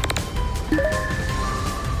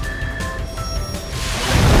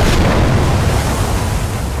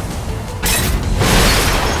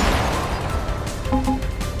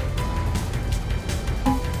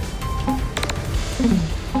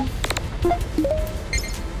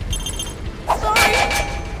 Sorry.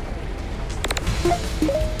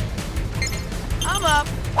 I'm up.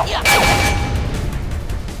 Yeah.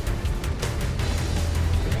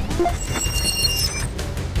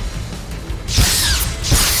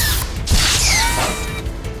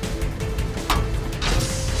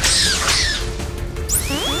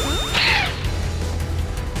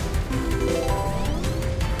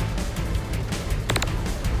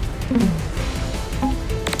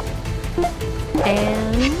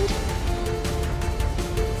 And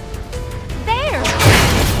there.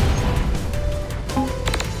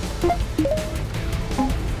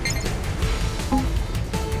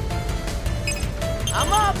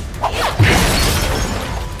 I'm up.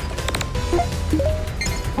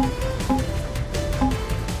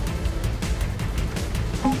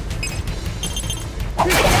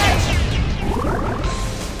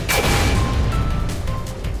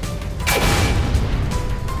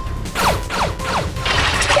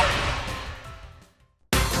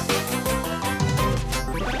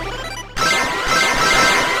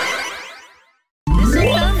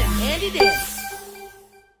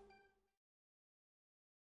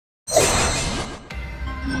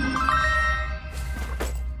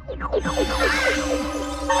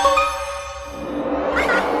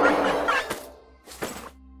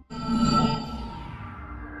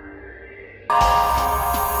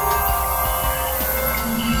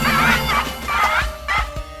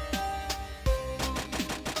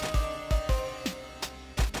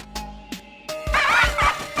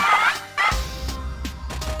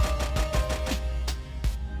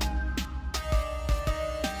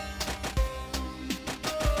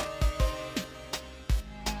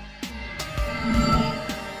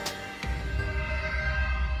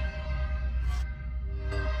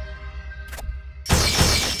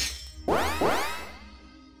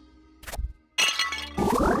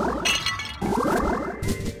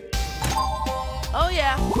 Oh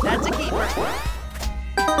yeah, that's a keeper.